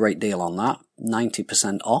 so a great deal on that,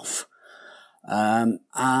 90% off.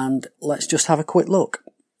 And let's just have a quick look.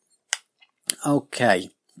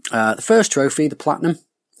 Okay, the first trophy, the Platinum,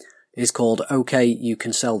 is called OK, You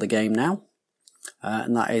Can Sell the Game Now,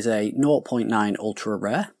 and that is a 0.9 Ultra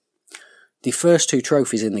Rare. The first two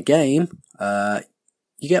trophies in the game,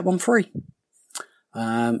 you get one free.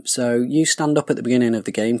 So you stand up at the beginning of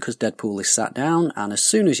the game because Deadpool is sat down, and as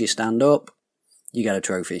soon as you stand up, you get a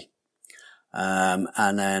trophy.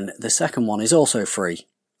 And then the second one is also free.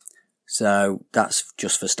 So that's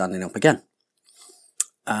just for standing up again.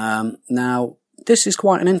 Now, this is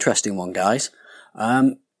quite an interesting one, guys.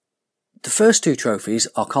 The first two trophies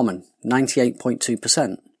are common,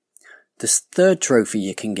 98.2%. The third trophy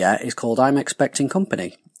you can get is called I'm Expecting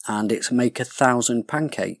Company, and it's Make 1,000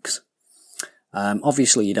 Pancakes.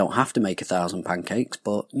 Obviously you don't have to make 1,000 pancakes,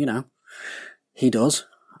 but, he does.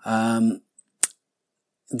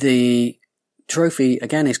 The trophy,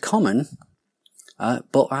 again, is common,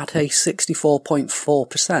 but at a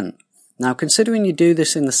 64.4%. Now, considering you do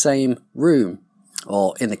this in the same room,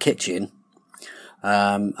 or in the kitchen,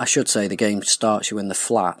 I should say the game starts you in the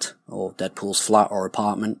flat, or Deadpool's flat or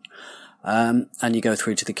apartment, and you go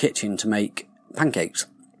through to the kitchen to make pancakes.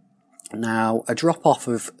 Now, a drop-off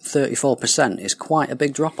of 34% is quite a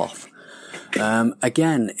big drop-off.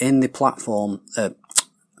 Again, in the platform,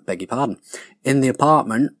 beg your pardon, in the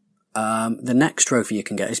apartment, the next trophy you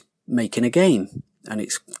can get is making a game, and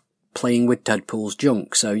it's playing with Deadpool's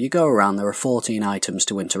junk. So you go around, there are 14 items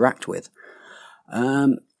to interact with.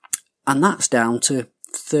 And that's down to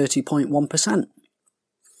 30.1%.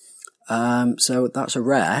 So that's a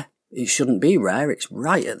rare. It shouldn't be rare, it's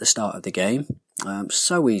right at the start of the game.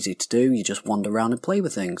 So easy to do, you just wander around and play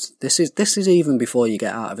with things. This is even before you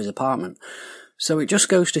get out of his apartment. So it just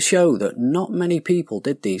goes to show that not many people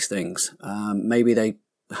did these things. Maybe they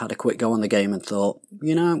had a quick go on the game and thought,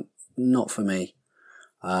 not for me.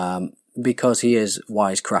 Because he is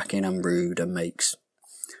wisecracking and rude and makes,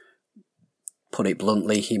 put it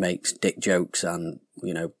bluntly, he makes dick jokes and,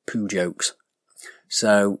 poo jokes.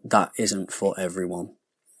 So that isn't for everyone.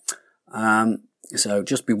 So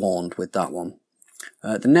just be warned with that one.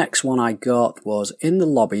 The next one I got was in the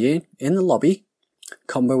lobby,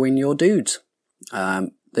 comboing your dudes.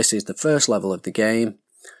 This is the first level of the game.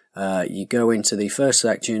 You go into the first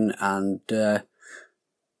section and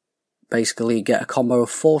basically get a combo of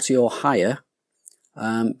 40 or higher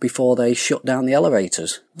before they shut down the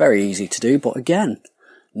elevators. Very easy to do, but again,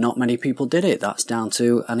 not many people did it. That's down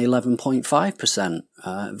to an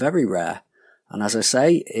 11.5%. Very rare. And as I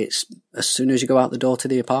say, it's as soon as you go out the door to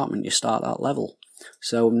the apartment, you start that level.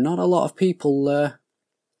 So not a lot of people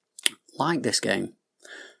like this game,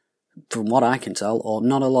 from what I can tell, or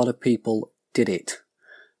not a lot of people did it,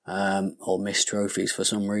 or missed trophies for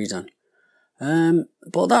some reason.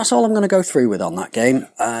 But that's all I'm going to go through with on that game.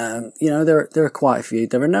 There are quite a few.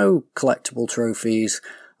 There are no collectible trophies,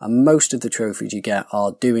 and most of the trophies you get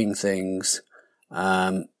are doing things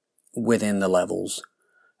within the levels.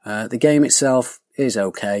 The game itself is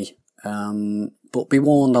okay, but be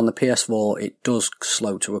warned, on the PS4 it does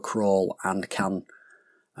slow to a crawl and can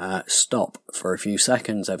stop for a few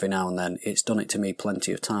seconds every now and then. It's done it to me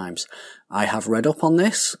plenty of times. I have read up on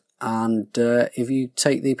this, and if you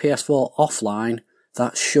take the PS4 offline,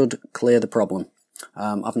 that should clear the problem.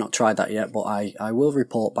 I've not tried that yet, but I will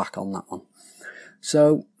report back on that one.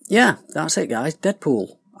 So yeah, that's it guys.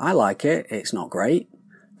 Deadpool. I like it. It's not great,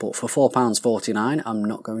 but for £4.49 I'm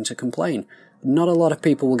not going to complain. Not a lot of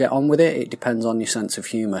people will get on with it. It depends on your sense of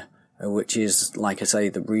humour, which is, like I say,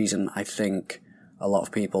 the reason I think a lot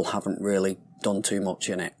of people haven't really done too much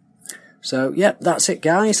in it. So, yeah, that's it,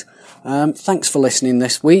 guys. Thanks for listening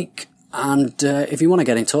this week. And if you want to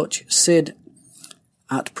get in touch, Sid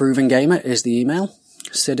at Proven Gamer is the email.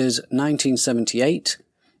 Sidders1978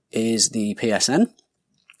 is the PSN.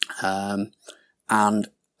 And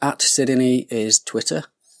at Sidney is Twitter.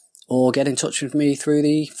 Or get in touch with me through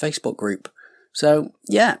the Facebook group. So,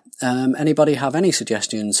 yeah, anybody have any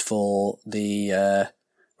suggestions for the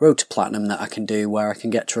Road to Platinum that I can do where I can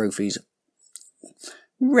get trophies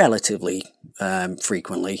relatively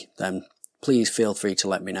frequently, then please feel free to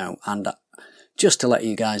let me know. And just to let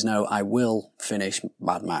you guys know, I will finish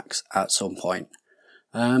Mad Max at some point.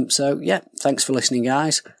 So, yeah, thanks for listening,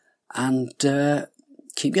 guys, and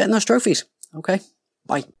keep getting those trophies. Okay,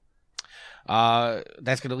 bye.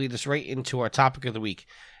 That's going to lead us right into our topic of the week.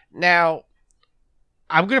 Now,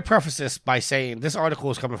 I'm going to preface this by saying this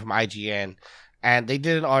article is coming from IGN, and they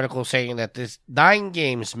did an article saying that there's 9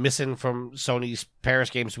 games missing from Sony's Paris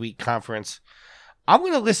Games Week conference. I'm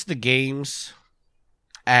going to list the games,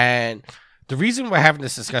 and the reason we're having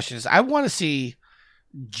this discussion is I want to see,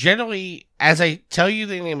 generally, as I tell you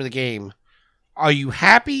the name of the game, are you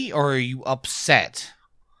happy or are you upset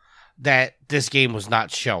that this game was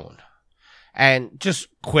not shown? And just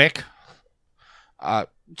quick,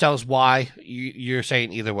 tell us why you're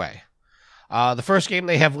saying either way. The first game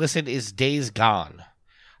they have listed is Days Gone.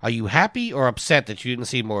 Are you happy or upset that you didn't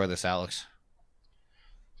see more of this, Alex?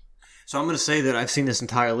 So I'm going to say that I've seen this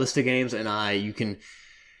entire list of games, and you can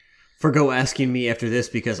forgo asking me after this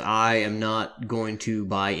because I am not going to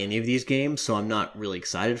buy any of these games, so I'm not really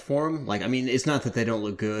excited for them. Like, I mean, it's not that they don't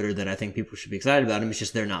look good or that I think people should be excited about them, it's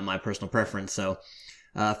just they're not my personal preference, so...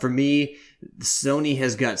 for me, Sony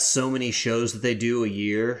has got so many shows that they do a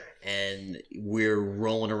year, and we're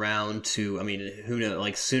rolling around to, I mean, who knows,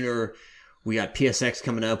 like sooner, we got PSX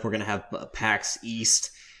coming up, we're going to have PAX East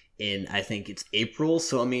in, I think it's April,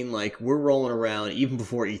 so I mean, like, we're rolling around, even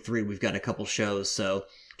before E3, we've got a couple shows, so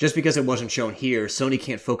just because it wasn't shown here, Sony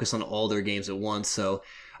can't focus on all their games at once, so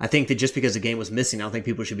I think that just because the game was missing, I don't think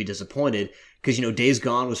people should be disappointed, because, Days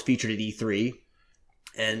Gone was featured at E3,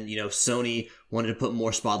 and, Sony wanted to put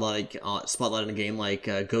more spotlight on a game like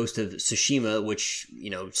Ghost of Tsushima, which,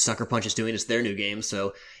 Sucker Punch is doing. It's their new game,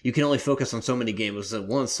 so you can only focus on so many games at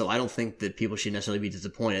once, so I don't think that people should necessarily be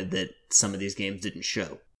disappointed that some of these games didn't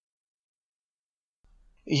show.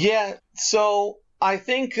 Yeah, so I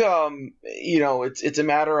think, it's a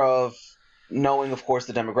matter of knowing, of course,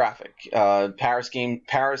 the demographic. Paris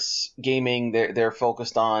Gaming, they're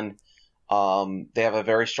focused on... they have a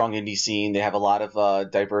very strong indie scene. They have a lot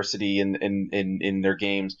of diversity in their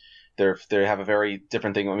games. They have a very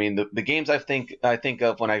different thing. I mean, the games I think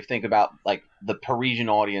of when I think about like the Parisian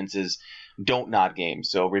audience is Don't Nod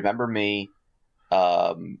games. So Remember Me,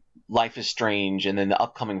 Life is Strange, and then the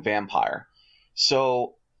upcoming Vampire.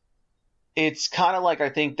 So it's kind of like I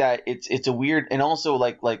think that it's a weird, and also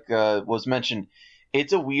like was mentioned,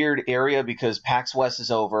 it's a weird area because PAX West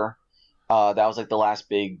is over. That was like the last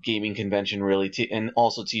big gaming convention really, and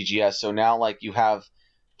also TGS. So now like you have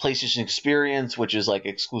PlayStation Experience, which is like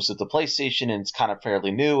exclusive to PlayStation and it's kind of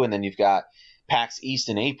fairly new. And then you've got PAX East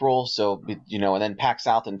in April. So, and then PAX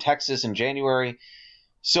South in Texas in January.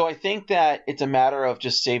 So I think that it's a matter of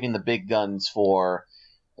just saving the big guns for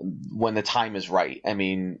when the time is right. I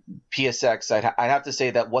mean, PSX, I'd have to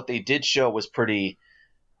say that what they did show was pretty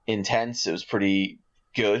intense. It was pretty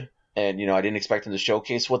good. And, you know, I didn't expect them to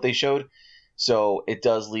showcase what they showed. So it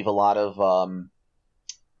does leave a lot of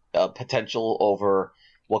potential over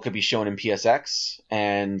what could be shown in PSX.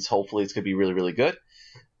 And hopefully it's going to be really, really good.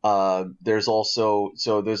 There's also,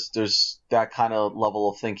 so there's that kind of level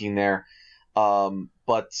of thinking there.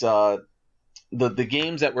 But the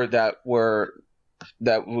games that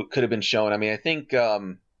could have been shown. I mean,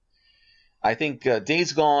 I think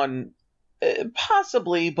Days Gone,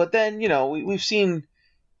 possibly, but then, you know, we've seen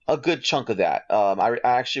a good chunk of that. I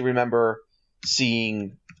actually remember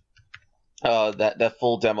seeing that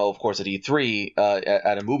full demo, of course, at E3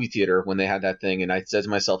 at a movie theater when they had that thing, and I said to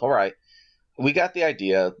myself, all right, we got the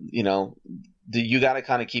idea. You know, you got to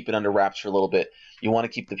kind of keep it under wraps for a little bit. You want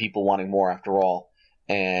to keep the people wanting more, after all,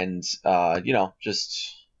 and you know,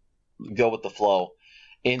 just go with the flow.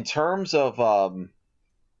 In terms of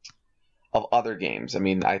other games, I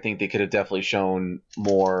mean, I think they could have definitely shown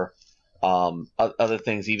more other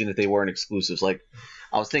things, even if they weren't exclusives. Like,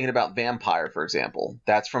 I was thinking about Vampire, for example.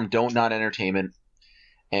 That's from Don't Nod Entertainment,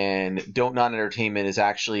 and Don't Nod Entertainment is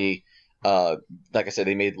actually, like I said,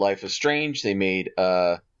 they made Life is Strange. They made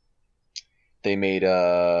Life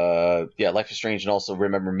is Strange, and also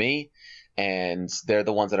Remember Me, and they're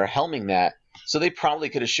the ones that are helming that. So they probably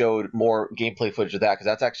could have showed more gameplay footage of that, because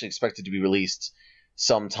that's actually expected to be released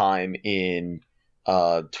sometime in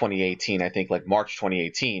 2018, I think, like March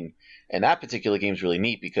 2018. And that particular game is really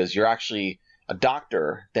neat because you're actually a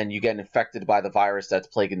doctor, then you get infected by the virus that's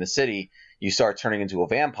plaguing the city, you start turning into a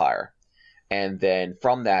vampire. And then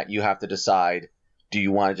from that, you have to decide, do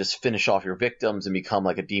you want to just finish off your victims and become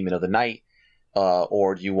like a demon of the night?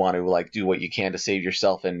 Or do you want to like do what you can to save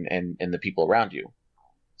yourself and the people around you?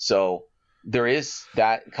 So there is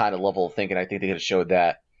that kind of level of thinking. I think they could have showed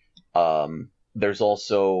that. There's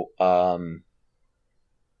also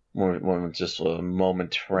just a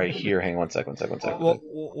moment right here. Hang on one second. Well,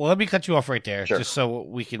 let me cut you off right there, Sure. just so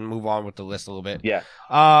we can move on with the list a little bit. Yeah.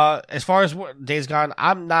 As far as Days Gone,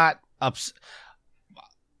 I'm not upset.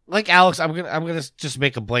 Like Alex, I'm gonna just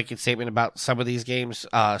make a blanket statement about some of these games.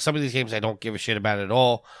 Some of these games I don't give a shit about at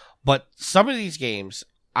all, but some of these games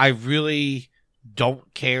I really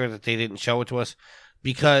don't care that they didn't show it to us,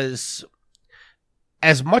 because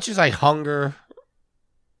as much as I hunger,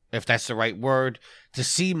 if that's the right word, to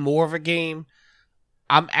see more of a game,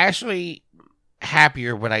 I'm actually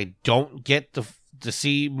happier when I don't get to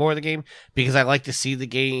see more of the game, because I like to see the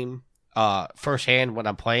game firsthand when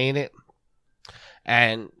I'm playing it.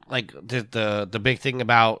 And like the big thing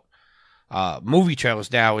about movie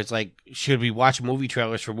trailers now is like, should we watch movie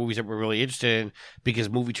trailers for movies that we're really interested in? Because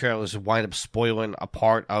movie trailers wind up spoiling a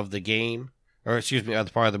part of the game, or excuse me,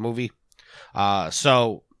 other part of the movie.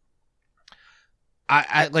 So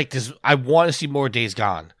I like this. I want to see more Days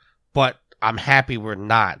Gone, but I'm happy we're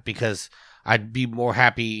not, because I'd be more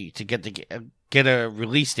happy to get a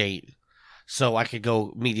release date so I could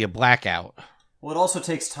go media blackout. Well, it also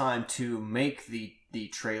takes time to make the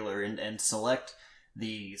trailer and select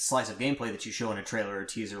the slice of gameplay that you show in a trailer or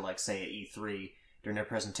teaser, like, say, at E3 during their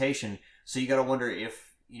presentation. So you got to wonder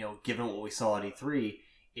if, you know, given what we saw at E3,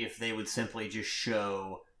 if they would simply just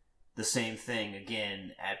show the same thing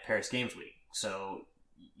again at Paris Games Week. So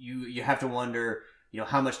you have to wonder, you know,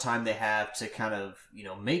 how much time they have to kind of, you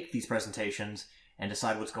know, make these presentations and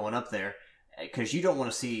decide what's going up there. Because you don't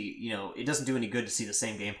want to see, you know, it doesn't do any good to see the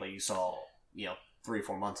same gameplay you saw, you know, 3 or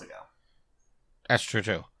 4 months ago. That's true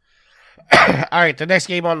too. All right, the next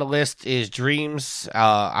game on the list is Dreams.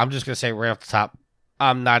 I'm just gonna say right off the top,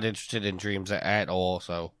 I'm not interested in Dreams at all.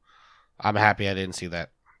 So I'm happy I didn't see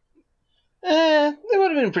that. It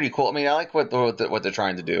would have been pretty cool. I mean, I like what they're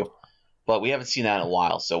trying to do, but we haven't seen that in a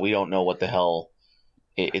while, so we don't know what the hell.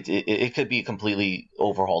 It could be a completely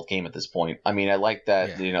overhauled game at this point. I mean, I like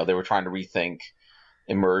that, you know, they were trying to rethink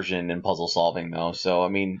immersion and puzzle solving, though. So I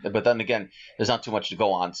mean, but then again, there's not too much to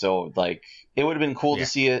go on. So like, it would have been cool to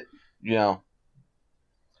see it, you know.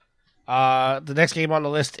 The next game on the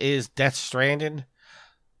list is Death Stranding.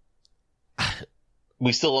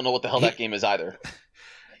 We still don't know what the hell that game is either.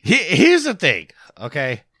 Here's the thing,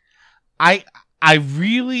 okay? I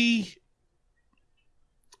really...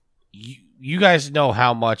 You guys know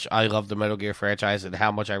how much I love the Metal Gear franchise and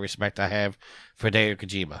how much I respect I have for Hideo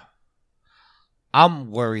Kojima. I'm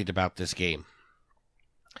worried about this game.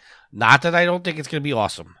 Not that I don't think it's going to be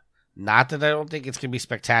awesome. Not that I don't think it's going to be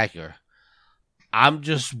spectacular. I'm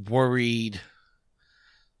just worried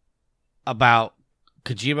about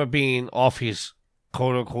Kojima being off his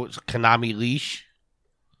quote-unquote Konami leash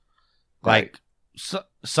Like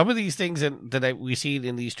some of these things we've seen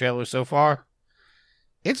in these trailers so far,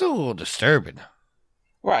 it's a little disturbing.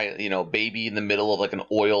 Right, baby in the middle of like an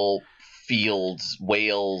oil fields,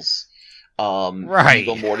 Wales. Right.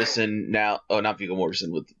 Viggo Mortensen now. Oh, not Viggo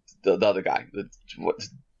Mortensen, with the other guy.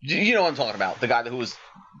 You know what I'm talking about? The guy who was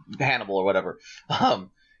Hannibal or whatever.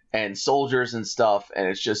 And soldiers and stuff. And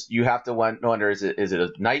it's just, you have to wonder: is it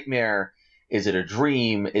a nightmare? Is it a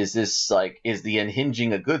dream? Is this is the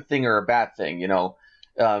unhinging a good thing or a bad thing?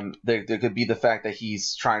 There could be the fact that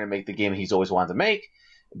he's trying to make the game he's always wanted to make.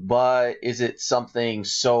 But is it something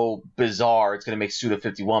so bizarre it's going to make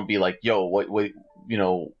Suda51 be like, yo, what,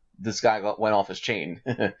 this guy went off his chain?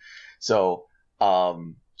 So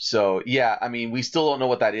yeah, I mean, we still don't know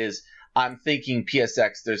what that is. I'm thinking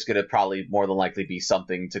PSX, there's going to probably more than likely be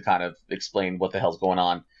something to kind of explain what the hell's going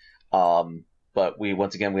on. But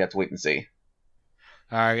once again, we have to wait and see.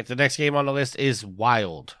 All right, the next game on the list is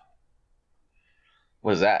Wild.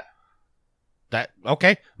 What is that?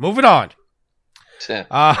 Okay, moving on. Yeah.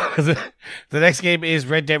 The next game is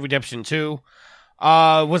Red Dead Redemption 2.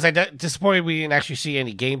 Was I disappointed we didn't actually see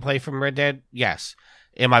any gameplay from Red Dead? Yes.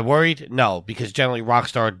 Am I worried? No, because generally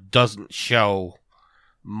Rockstar doesn't show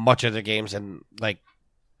much of their games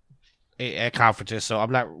at conferences, so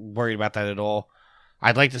I'm not worried about that at all.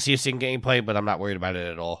 I'd like to see some gameplay, but I'm not worried about it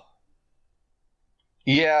at all.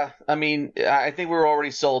 Yeah, I mean, I think we're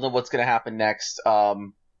already sold on what's going to happen next.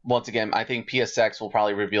 Once again, I think PSX will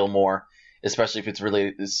probably reveal more, especially if it's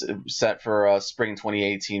really set for a spring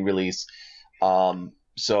 2018 release. Which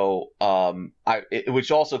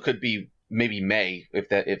also could be maybe May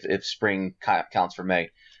if spring counts for May.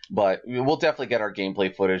 But we'll definitely get our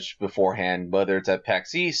gameplay footage beforehand, whether it's at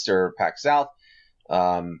PAX East or PAX South,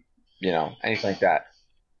 anything like that.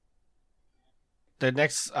 The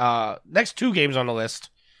next two games on the list,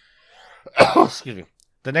 excuse me.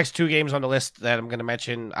 The next two games on the list that I'm going to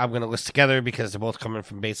mention, I'm going to list together because they're both coming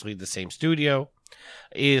from basically the same studio,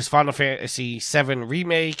 is Final Fantasy VII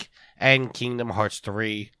Remake and Kingdom Hearts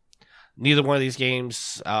 3. Neither one of these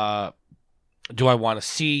games do I want to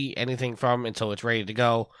see anything from until it's ready to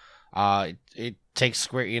go. It takes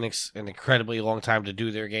Square Enix an incredibly long time to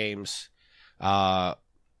do their games. I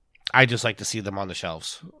just like to see them on the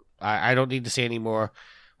shelves. I don't need to see any more.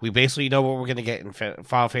 We basically know what we're going to get in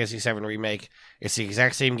Final Fantasy VII Remake. It's the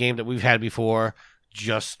exact same game that we've had before,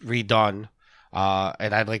 just redone.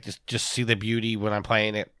 And I'd like to just see the beauty when I'm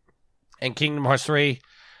playing it. And Kingdom Hearts 3,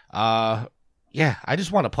 I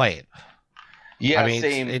just want to play it. Yeah,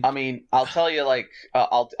 same. I mean, I'll tell you,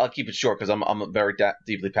 I'll keep it short because I'm very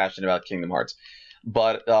deeply passionate about Kingdom Hearts.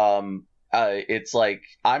 But it's like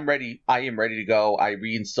I'm ready. I am ready to go. I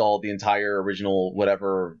reinstalled the entire original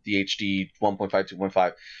whatever, the HD 1.5,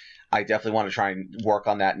 2.5. I definitely want to try and work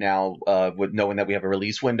on that now, with knowing that we have a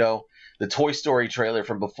release window. The Toy Story trailer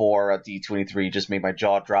from before at D23 just made my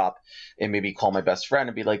jaw drop. And made me call my best friend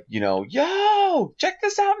and be like, yo, check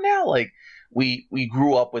this out now. Like, we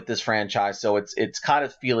grew up with this franchise, so it's kind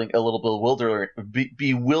of feeling a little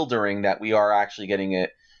bewildering that we are actually getting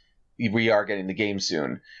it. We are getting the game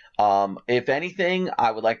soon. If anything,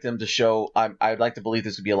 I would like them to show. I'd like to believe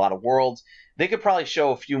this would be a lot of worlds. They could probably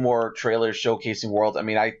show a few more trailers showcasing worlds. I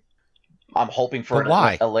mean, I'm hoping for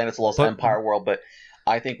Atlantis Lost Empire world, but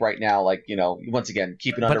I think right now, once again,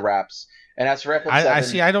 keep it under wraps. And as for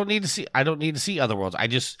FF7, I don't need to see other worlds.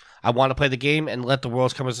 I want to play the game and let the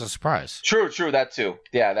worlds come as a surprise. True, that too.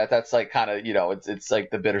 Yeah, that's like kind of it's like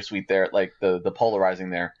the bittersweet there, like the polarizing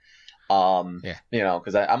there.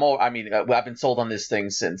 Because I've been sold on this thing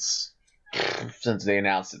since they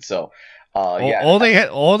announced it. So, all they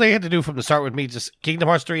had to do from the start with me just Kingdom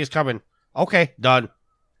Hearts 3 is coming. Okay, done.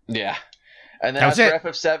 Yeah. And then as for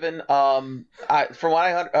FF7, from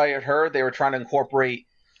what I had heard, they were trying to incorporate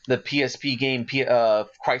the PSP game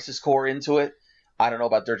Crisis Core into it. I don't know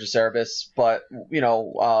about Dirge of Cerberus, but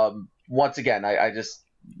once again,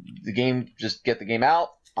 just get the game out.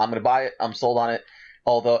 I'm gonna buy it. I'm sold on it.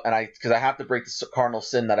 Although, because I have to break the cardinal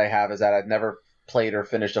sin that I have is that I've never played or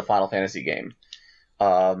finished a Final Fantasy game.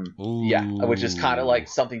 Which is kind of like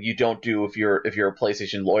something you don't do if you're a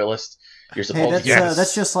PlayStation loyalist. You're supposed to.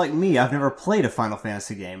 That's just like me. I've never played a Final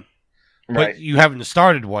Fantasy game. Right. But you haven't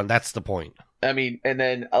started one. That's the point. I mean, and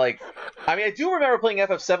then I do remember playing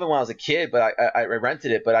FF7 when I was a kid, but I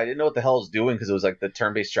rented it, but I didn't know what the hell I was doing because it was like the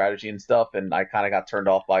turn-based strategy and stuff, and I kind of got turned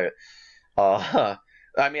off by it.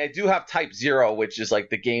 I mean, I do have Type 0, which is like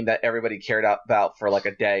the game that everybody cared about for like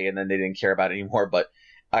a day, and then they didn't care about it anymore. But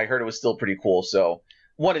I heard it was still pretty cool. So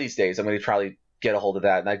one of these days, I'm going to try to get a hold of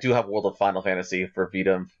that. And I do have World of Final Fantasy for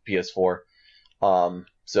Vita and PS4.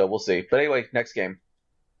 So we'll see. But anyway, next game.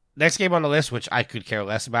 next game on the list, which I could care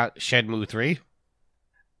less about, Shenmue 3.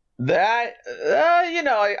 That,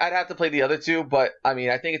 I'd have to play the other two, but I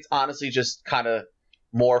mean, I think it's honestly just kind of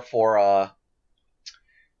more for.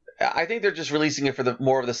 I think they're just releasing it for the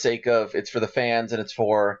more of the sake of it's for the fans and it's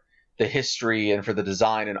for the history and for the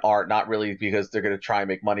design and art, not really because they're going to try and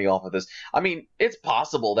make money off of this. I mean, it's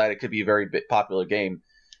possible that it could be a very popular game,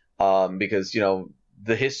 because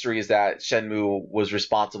the history is that Shenmue was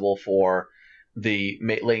responsible for the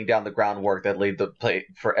laying down the groundwork that laid the play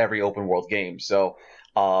for every open world game. So,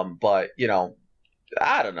 but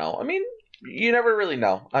I don't know. I mean, you never really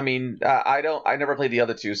know. I mean, I never played the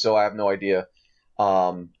other two, so I have no idea.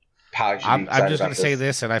 How I'm just going to say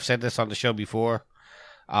this, and I've said this on the show before.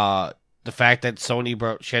 The fact that Sony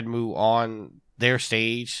brought Shenmue on their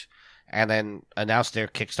stage and then announced their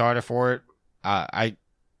Kickstarter for it, I'm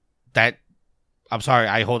sorry,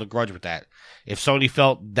 I hold a grudge with that. If Sony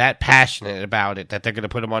felt that passionate about it that they're going to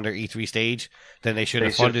put them on their E3 stage, then they should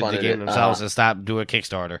have funded the game themselves and stopped doing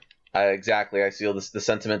Kickstarter. Exactly. I feel the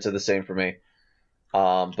sentiments are the same for me.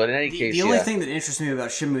 But in any case, the only thing that interests me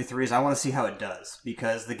about Shenmue 3 is I want to see how it does,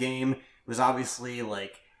 because the game was obviously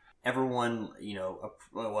like everyone,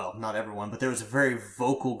 well, not everyone, but there was a very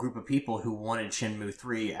vocal group of people who wanted Shenmue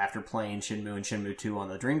 3 after playing Shenmue and Shenmue 2 on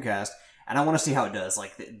the Dreamcast, and I want to see how it does,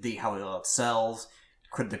 like how it sells,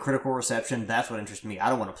 the critical reception. That's what interests me. I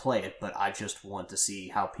don't want to play it, but I just want to see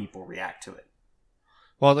how people react to it.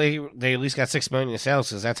 Well, they at least got 6 million in sales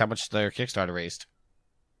because that's how much their Kickstarter raised.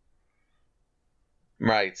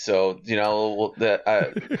 Right. So yeah.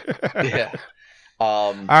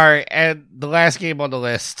 All right, and the last game on the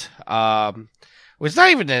list, was not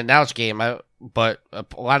even an announced game, but a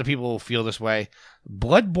lot of people feel this way.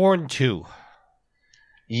 Bloodborne 2.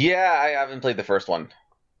 Yeah, I haven't played the first one.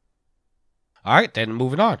 All right, then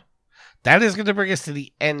moving on. That is going to bring us to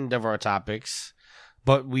the end of our topics,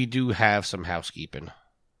 but we do have some housekeeping.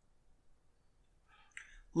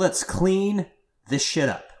 Let's clean this shit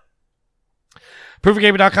up.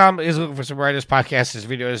 ProvenGamer.com is looking for some writers, podcasters,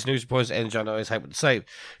 videos, news reports, and general always hype with the site.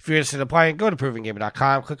 If you're interested in applying, go to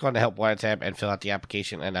ProvenGamer.com, click on the Help Wanted tab, and fill out the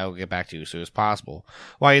application, and I will get back to you as soon as possible.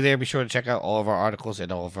 While you're there, be sure to check out all of our articles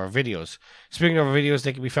and all of our videos. Speaking of our videos,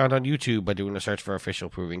 they can be found on YouTube by doing a search for Official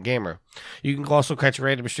Proving Gamer. You can also catch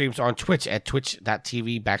random streams on Twitch at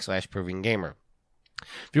twitch.tv/Proving Gamer.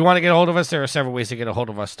 If you want to get a hold of us, there are several ways to get a hold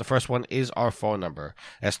of us. The first one is our phone number.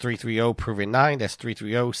 That's 330-PROVEN9. That's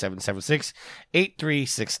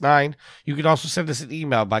 330-776-8369. You can also send us an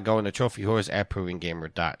email by going to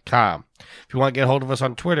trophyhorrors@ProvingGamer.com. If you want to get a hold of us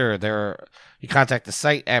on Twitter, you contact the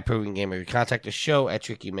site at Proving Gamer. You contact the show at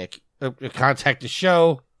Tricky Mick. You contact the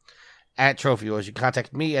show at Trophy Horrors. You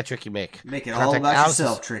contact me at Tricky Mick. Make it all about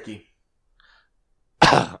yourself, Tricky.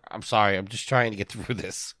 I'm sorry. I'm just trying to get through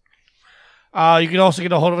this. You can also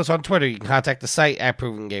get a hold of us on Twitter. You can contact the site at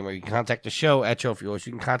Proving Gamer. You can contact the show at Trophy Horse.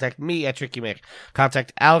 You can contact me at Tricky Mick.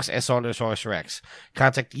 Contact Alex at Saunders_Rex.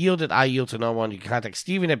 Contact Yield at I Yield to No One. You can contact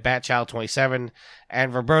Steven at Batchild27.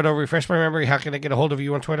 And Roberto, refresh my memory. How can I get a hold of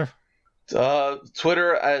you on Twitter?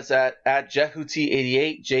 Twitter is at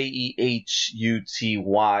Jehuty88,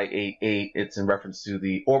 JEHUTY88. It's in reference to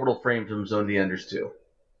the orbital frame from Zone of the Enders 2.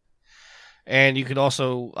 And you can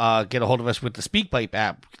also get a hold of us with the SpeakPipe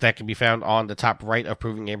app that can be found on the top right of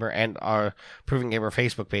Proving Gamer and our Proving Gamer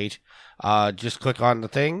Facebook page. Just click on the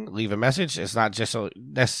thing, leave a message. It's not just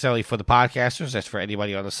necessarily for the podcasters. That's for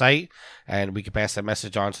anybody on the site. And we can pass that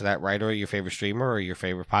message on to that writer or your favorite streamer or your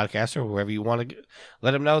favorite podcaster, whoever you want to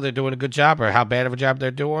let them know they're doing a good job or how bad of a job they're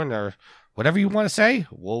doing or whatever you want to say.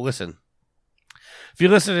 We'll listen. If you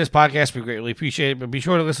listen to this podcast, we greatly appreciate it, but be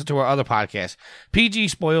sure to listen to our other podcasts, PG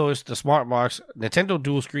Spoilers, The Smart Marks, Nintendo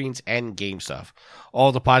Dual Screens, and Game Stuff.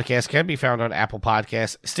 All the podcasts can be found on Apple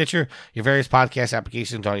Podcasts, Stitcher, your various podcast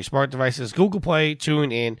applications on your smart devices, Google Play,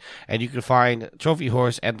 TuneIn, and you can find Trophy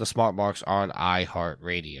Horse and The Smart Marks on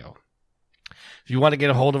iHeartRadio. If you want to get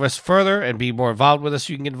a hold of us further and be more involved with us,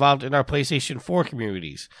 you can get involved in our PlayStation 4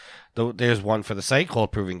 communities. There's one for the site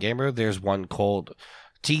called Proving Gamer. There's one called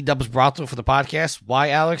T-Dubs Brothel for the podcast.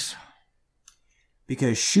 Why, Alex?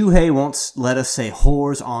 Because Shuhei won't let us say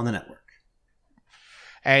whores on the network.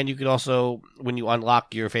 And you can also, when you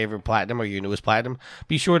unlock your favorite platinum or your newest platinum,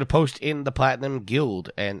 be sure to post in the Platinum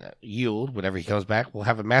Guild. And Yield, whenever he comes back, will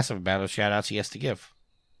have a massive amount of shout-outs he has to give.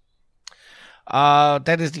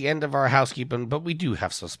 That is the end of our housekeeping, but we do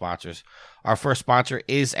have some sponsors. Our first sponsor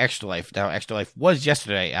is Extra Life. Now, Extra Life was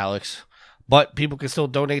yesterday, Alex. But people can still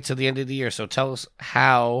donate to the end of the year. So tell us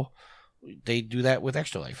how they do that with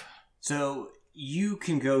Extra Life. So you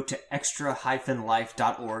can go to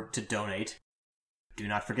extra-life.org to donate. Do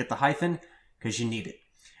not forget the hyphen, because you need it.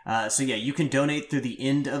 So yeah, you can donate through the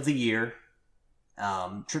end of the year.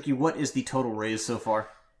 Tricky, what is the total raise so far?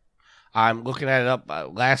 I'm looking at it up.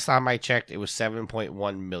 Last time I checked, it was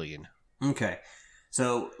 7.1 million. Okay.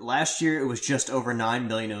 So last year it was just over 9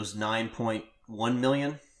 million. It was 9.1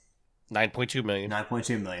 million? 9.2 million.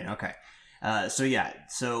 9.2 million, okay.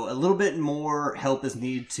 So a little bit more help is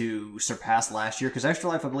needed to surpass last year, because Extra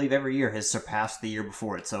Life, I believe, every year has surpassed the year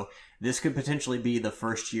before it. So this could potentially be the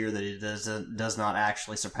first year that it does not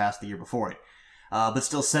actually surpass the year before it. But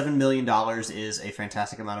still, $7 million is a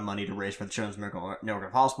fantastic amount of money to raise for the Children's Miracle Network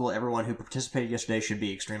of Hospital. Everyone who participated yesterday should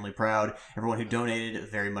be extremely proud. Everyone who donated,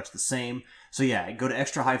 very much the same. So yeah, go to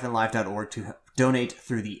extra-life.org to donate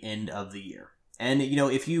through the end of the year. And,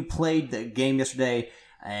 if you played the game yesterday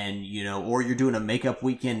and, or you're doing a makeup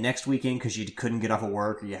weekend next weekend because you couldn't get off of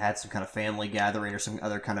work or you had some kind of family gathering or some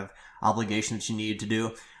other kind of obligation that you needed to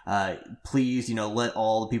do, please, let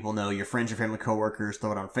all the people know, your friends, your family, coworkers,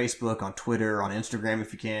 throw it on Facebook, on Twitter, on Instagram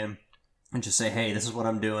if you can, and just say, hey, this is what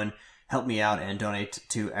I'm doing. Help me out and donate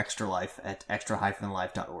to Extra Life at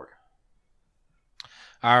extra-life.org.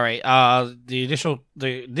 All right. The initial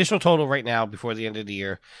total right now before the end of the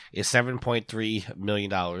year is $7.3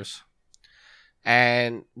 million.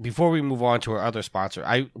 And before we move on to our other sponsor,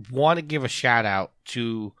 I want to give a shout out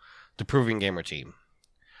to the Proving Gamer team.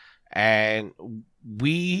 And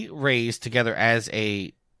we raised together as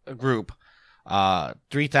a group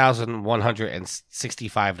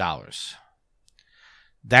 $3,165.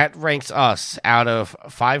 That ranks us out of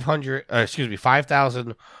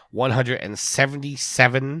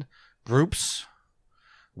 5,177 groups.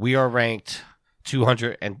 We are ranked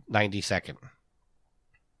 292nd.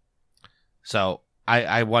 So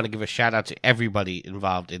I want to give a shout out to everybody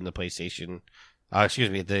involved in the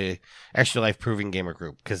the Extra Life Proving Gamer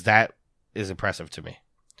group, because that is impressive to me.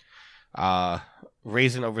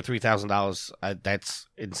 Raising over $3,000, that's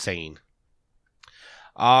insane.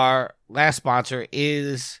 Our last sponsor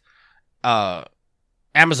is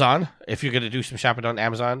Amazon. If you're going to do some shopping on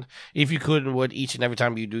Amazon, if you could and would, each and every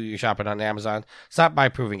time you do your shopping on Amazon, stop by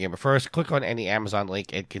Proving Gamer first, click on any Amazon link,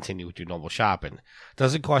 and continue with your normal shopping.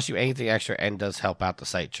 Doesn't cost you anything extra and does help out the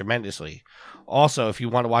site tremendously. Also, if you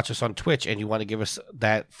want to watch us on Twitch and you want to give us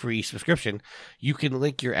that free subscription, you can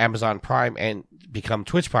link your Amazon Prime and become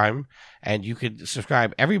Twitch Prime, and you can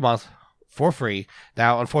subscribe every month for free.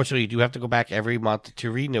 Now, unfortunately, you do have to go back every month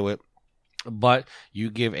to renew it, but you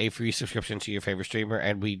give a free subscription to your favorite streamer,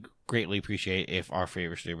 and we greatly appreciate if our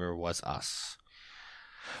favorite streamer was us.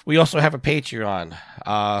 We also have a Patreon.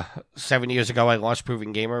 7 years ago, I launched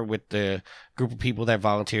Proving Gamer with the group of people that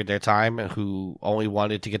volunteered their time who only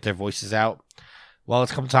wanted to get their voices out. Well,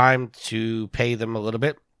 it's come time to pay them a little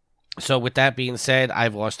bit. So with that being said,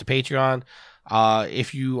 I've launched a Patreon.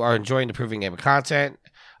 If you are enjoying the Proving Gamer content,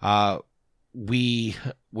 we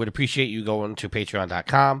would appreciate you going to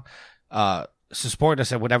patreon.com. Support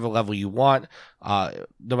us at whatever level you want.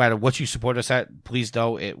 No matter what you support us at, please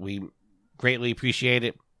know it. We greatly appreciate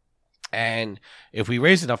it. And if we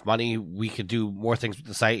raise enough money, we could do more things with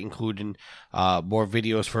the site, including more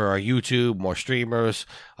videos for our YouTube, more streamers,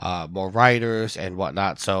 more writers, and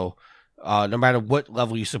whatnot. So no matter what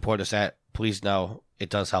level you support us at, please know it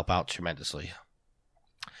does help out tremendously.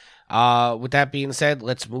 With that being said,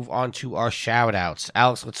 let's move on to our shout-outs.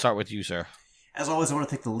 Alex, let's start with you, sir. As always, I want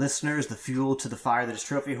to thank the listeners, the fuel to the fire that is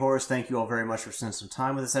Trophy Horse. Thank you all very much for spending some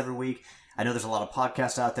time with us every week. I know there's a lot of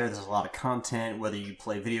podcasts out there. There's a lot of content, whether you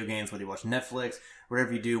play video games, whether you watch Netflix,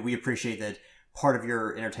 whatever you do. We appreciate that part of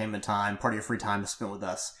your entertainment time, part of your free time is spent with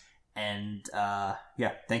us. And,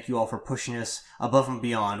 thank you all for pushing us above and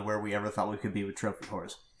beyond where we ever thought we could be with Trophy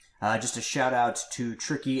Horse. Just a shout out to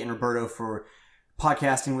Tricky and Roberto for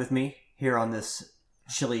podcasting with me here on this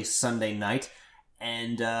chilly Sunday night.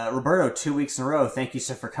 And Roberto, 2 weeks in a row, thank you,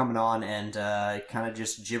 sir, for coming on and kind of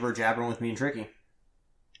just jibber-jabbering with me and Tricky.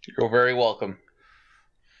 You're very welcome.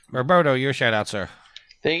 Roberto, your shout-out, sir.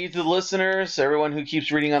 Thank you to the listeners, everyone who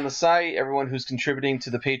keeps reading on the site, everyone who's contributing to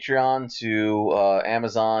the Patreon, to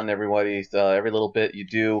Amazon, everybody, every little bit you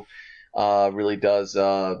do really does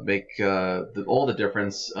make all the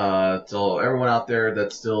difference. To everyone out there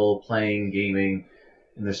that's still playing, gaming,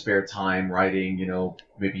 in their spare time, writing,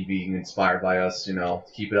 maybe being inspired by us,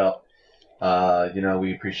 keep it up.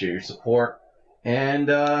 We appreciate your support. And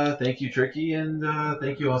thank you, Tricky, and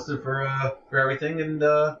thank you, Austin, for everything. And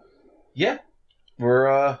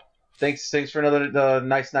we're thanks for another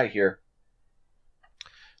nice night here.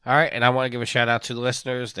 All right, and I want to give a shout out to the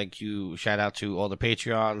listeners. Thank you. Shout out to all the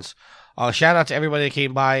Patreons. Shout out to everybody that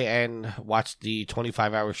came by and watched the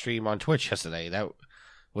 25-hour stream on Twitch yesterday. That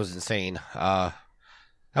was insane.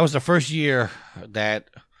 That was the first year that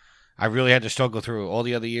I really had to struggle through all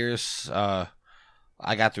the other years. I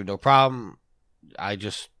got through no problem. I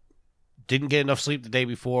just didn't get enough sleep the day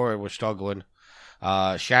before and was struggling.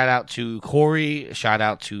 Shout out to Corey. Shout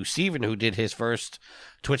out to Steven, who did his first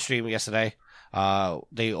Twitch stream yesterday.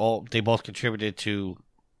 They both contributed to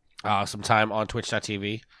some time on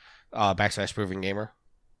Twitch.tv / Proving Gamer.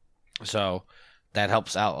 So that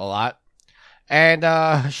helps out a lot. And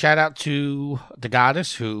shout out to the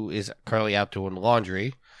Goddess, who is currently out doing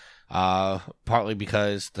laundry. Partly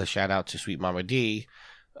because the shout out to Sweet Mama D,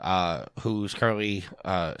 who's currently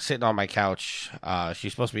sitting on my couch.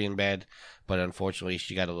 She's supposed to be in bed, but unfortunately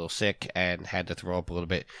she got a little sick and had to throw up a little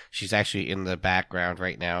bit. She's actually in the background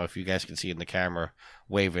right now, if you guys can see in the camera,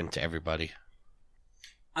 waving to everybody.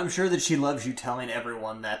 I'm sure that she loves you telling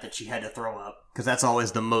everyone that she had to throw up, because that's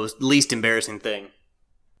always the least embarrassing thing.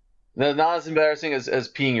 No, not as embarrassing as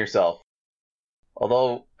peeing yourself.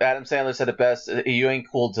 Although Adam Sandler said it best, you ain't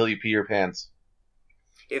cool till you pee your pants.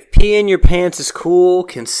 If peeing your pants is cool,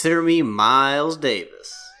 consider me Miles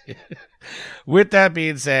Davis. With that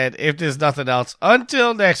being said, if there's nothing else,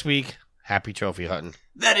 until next week, happy trophy hunting.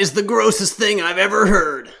 That is the grossest thing I've ever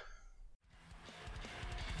heard.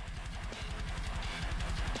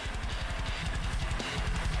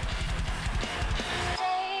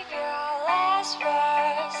 Save your last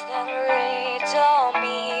words, then read on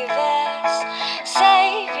me this.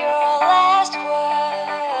 Save your last words.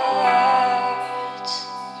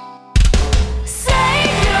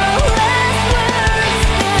 Save your last words,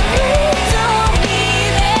 then read on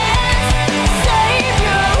me this. Save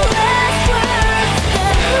your last words,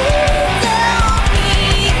 then read on me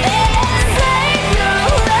this. Save your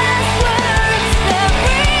last words, then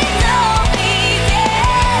read on me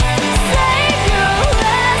this. Save your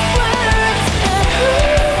last words, then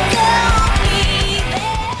read on me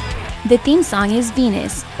this. The theme song is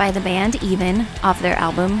Venus by the band Even off their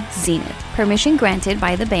album Zenith. Permission granted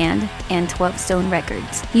by the band and 12 Stone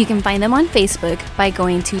Records. You can find them on Facebook by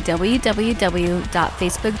going to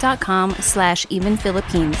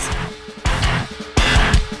www.facebook.com/evenphilippines.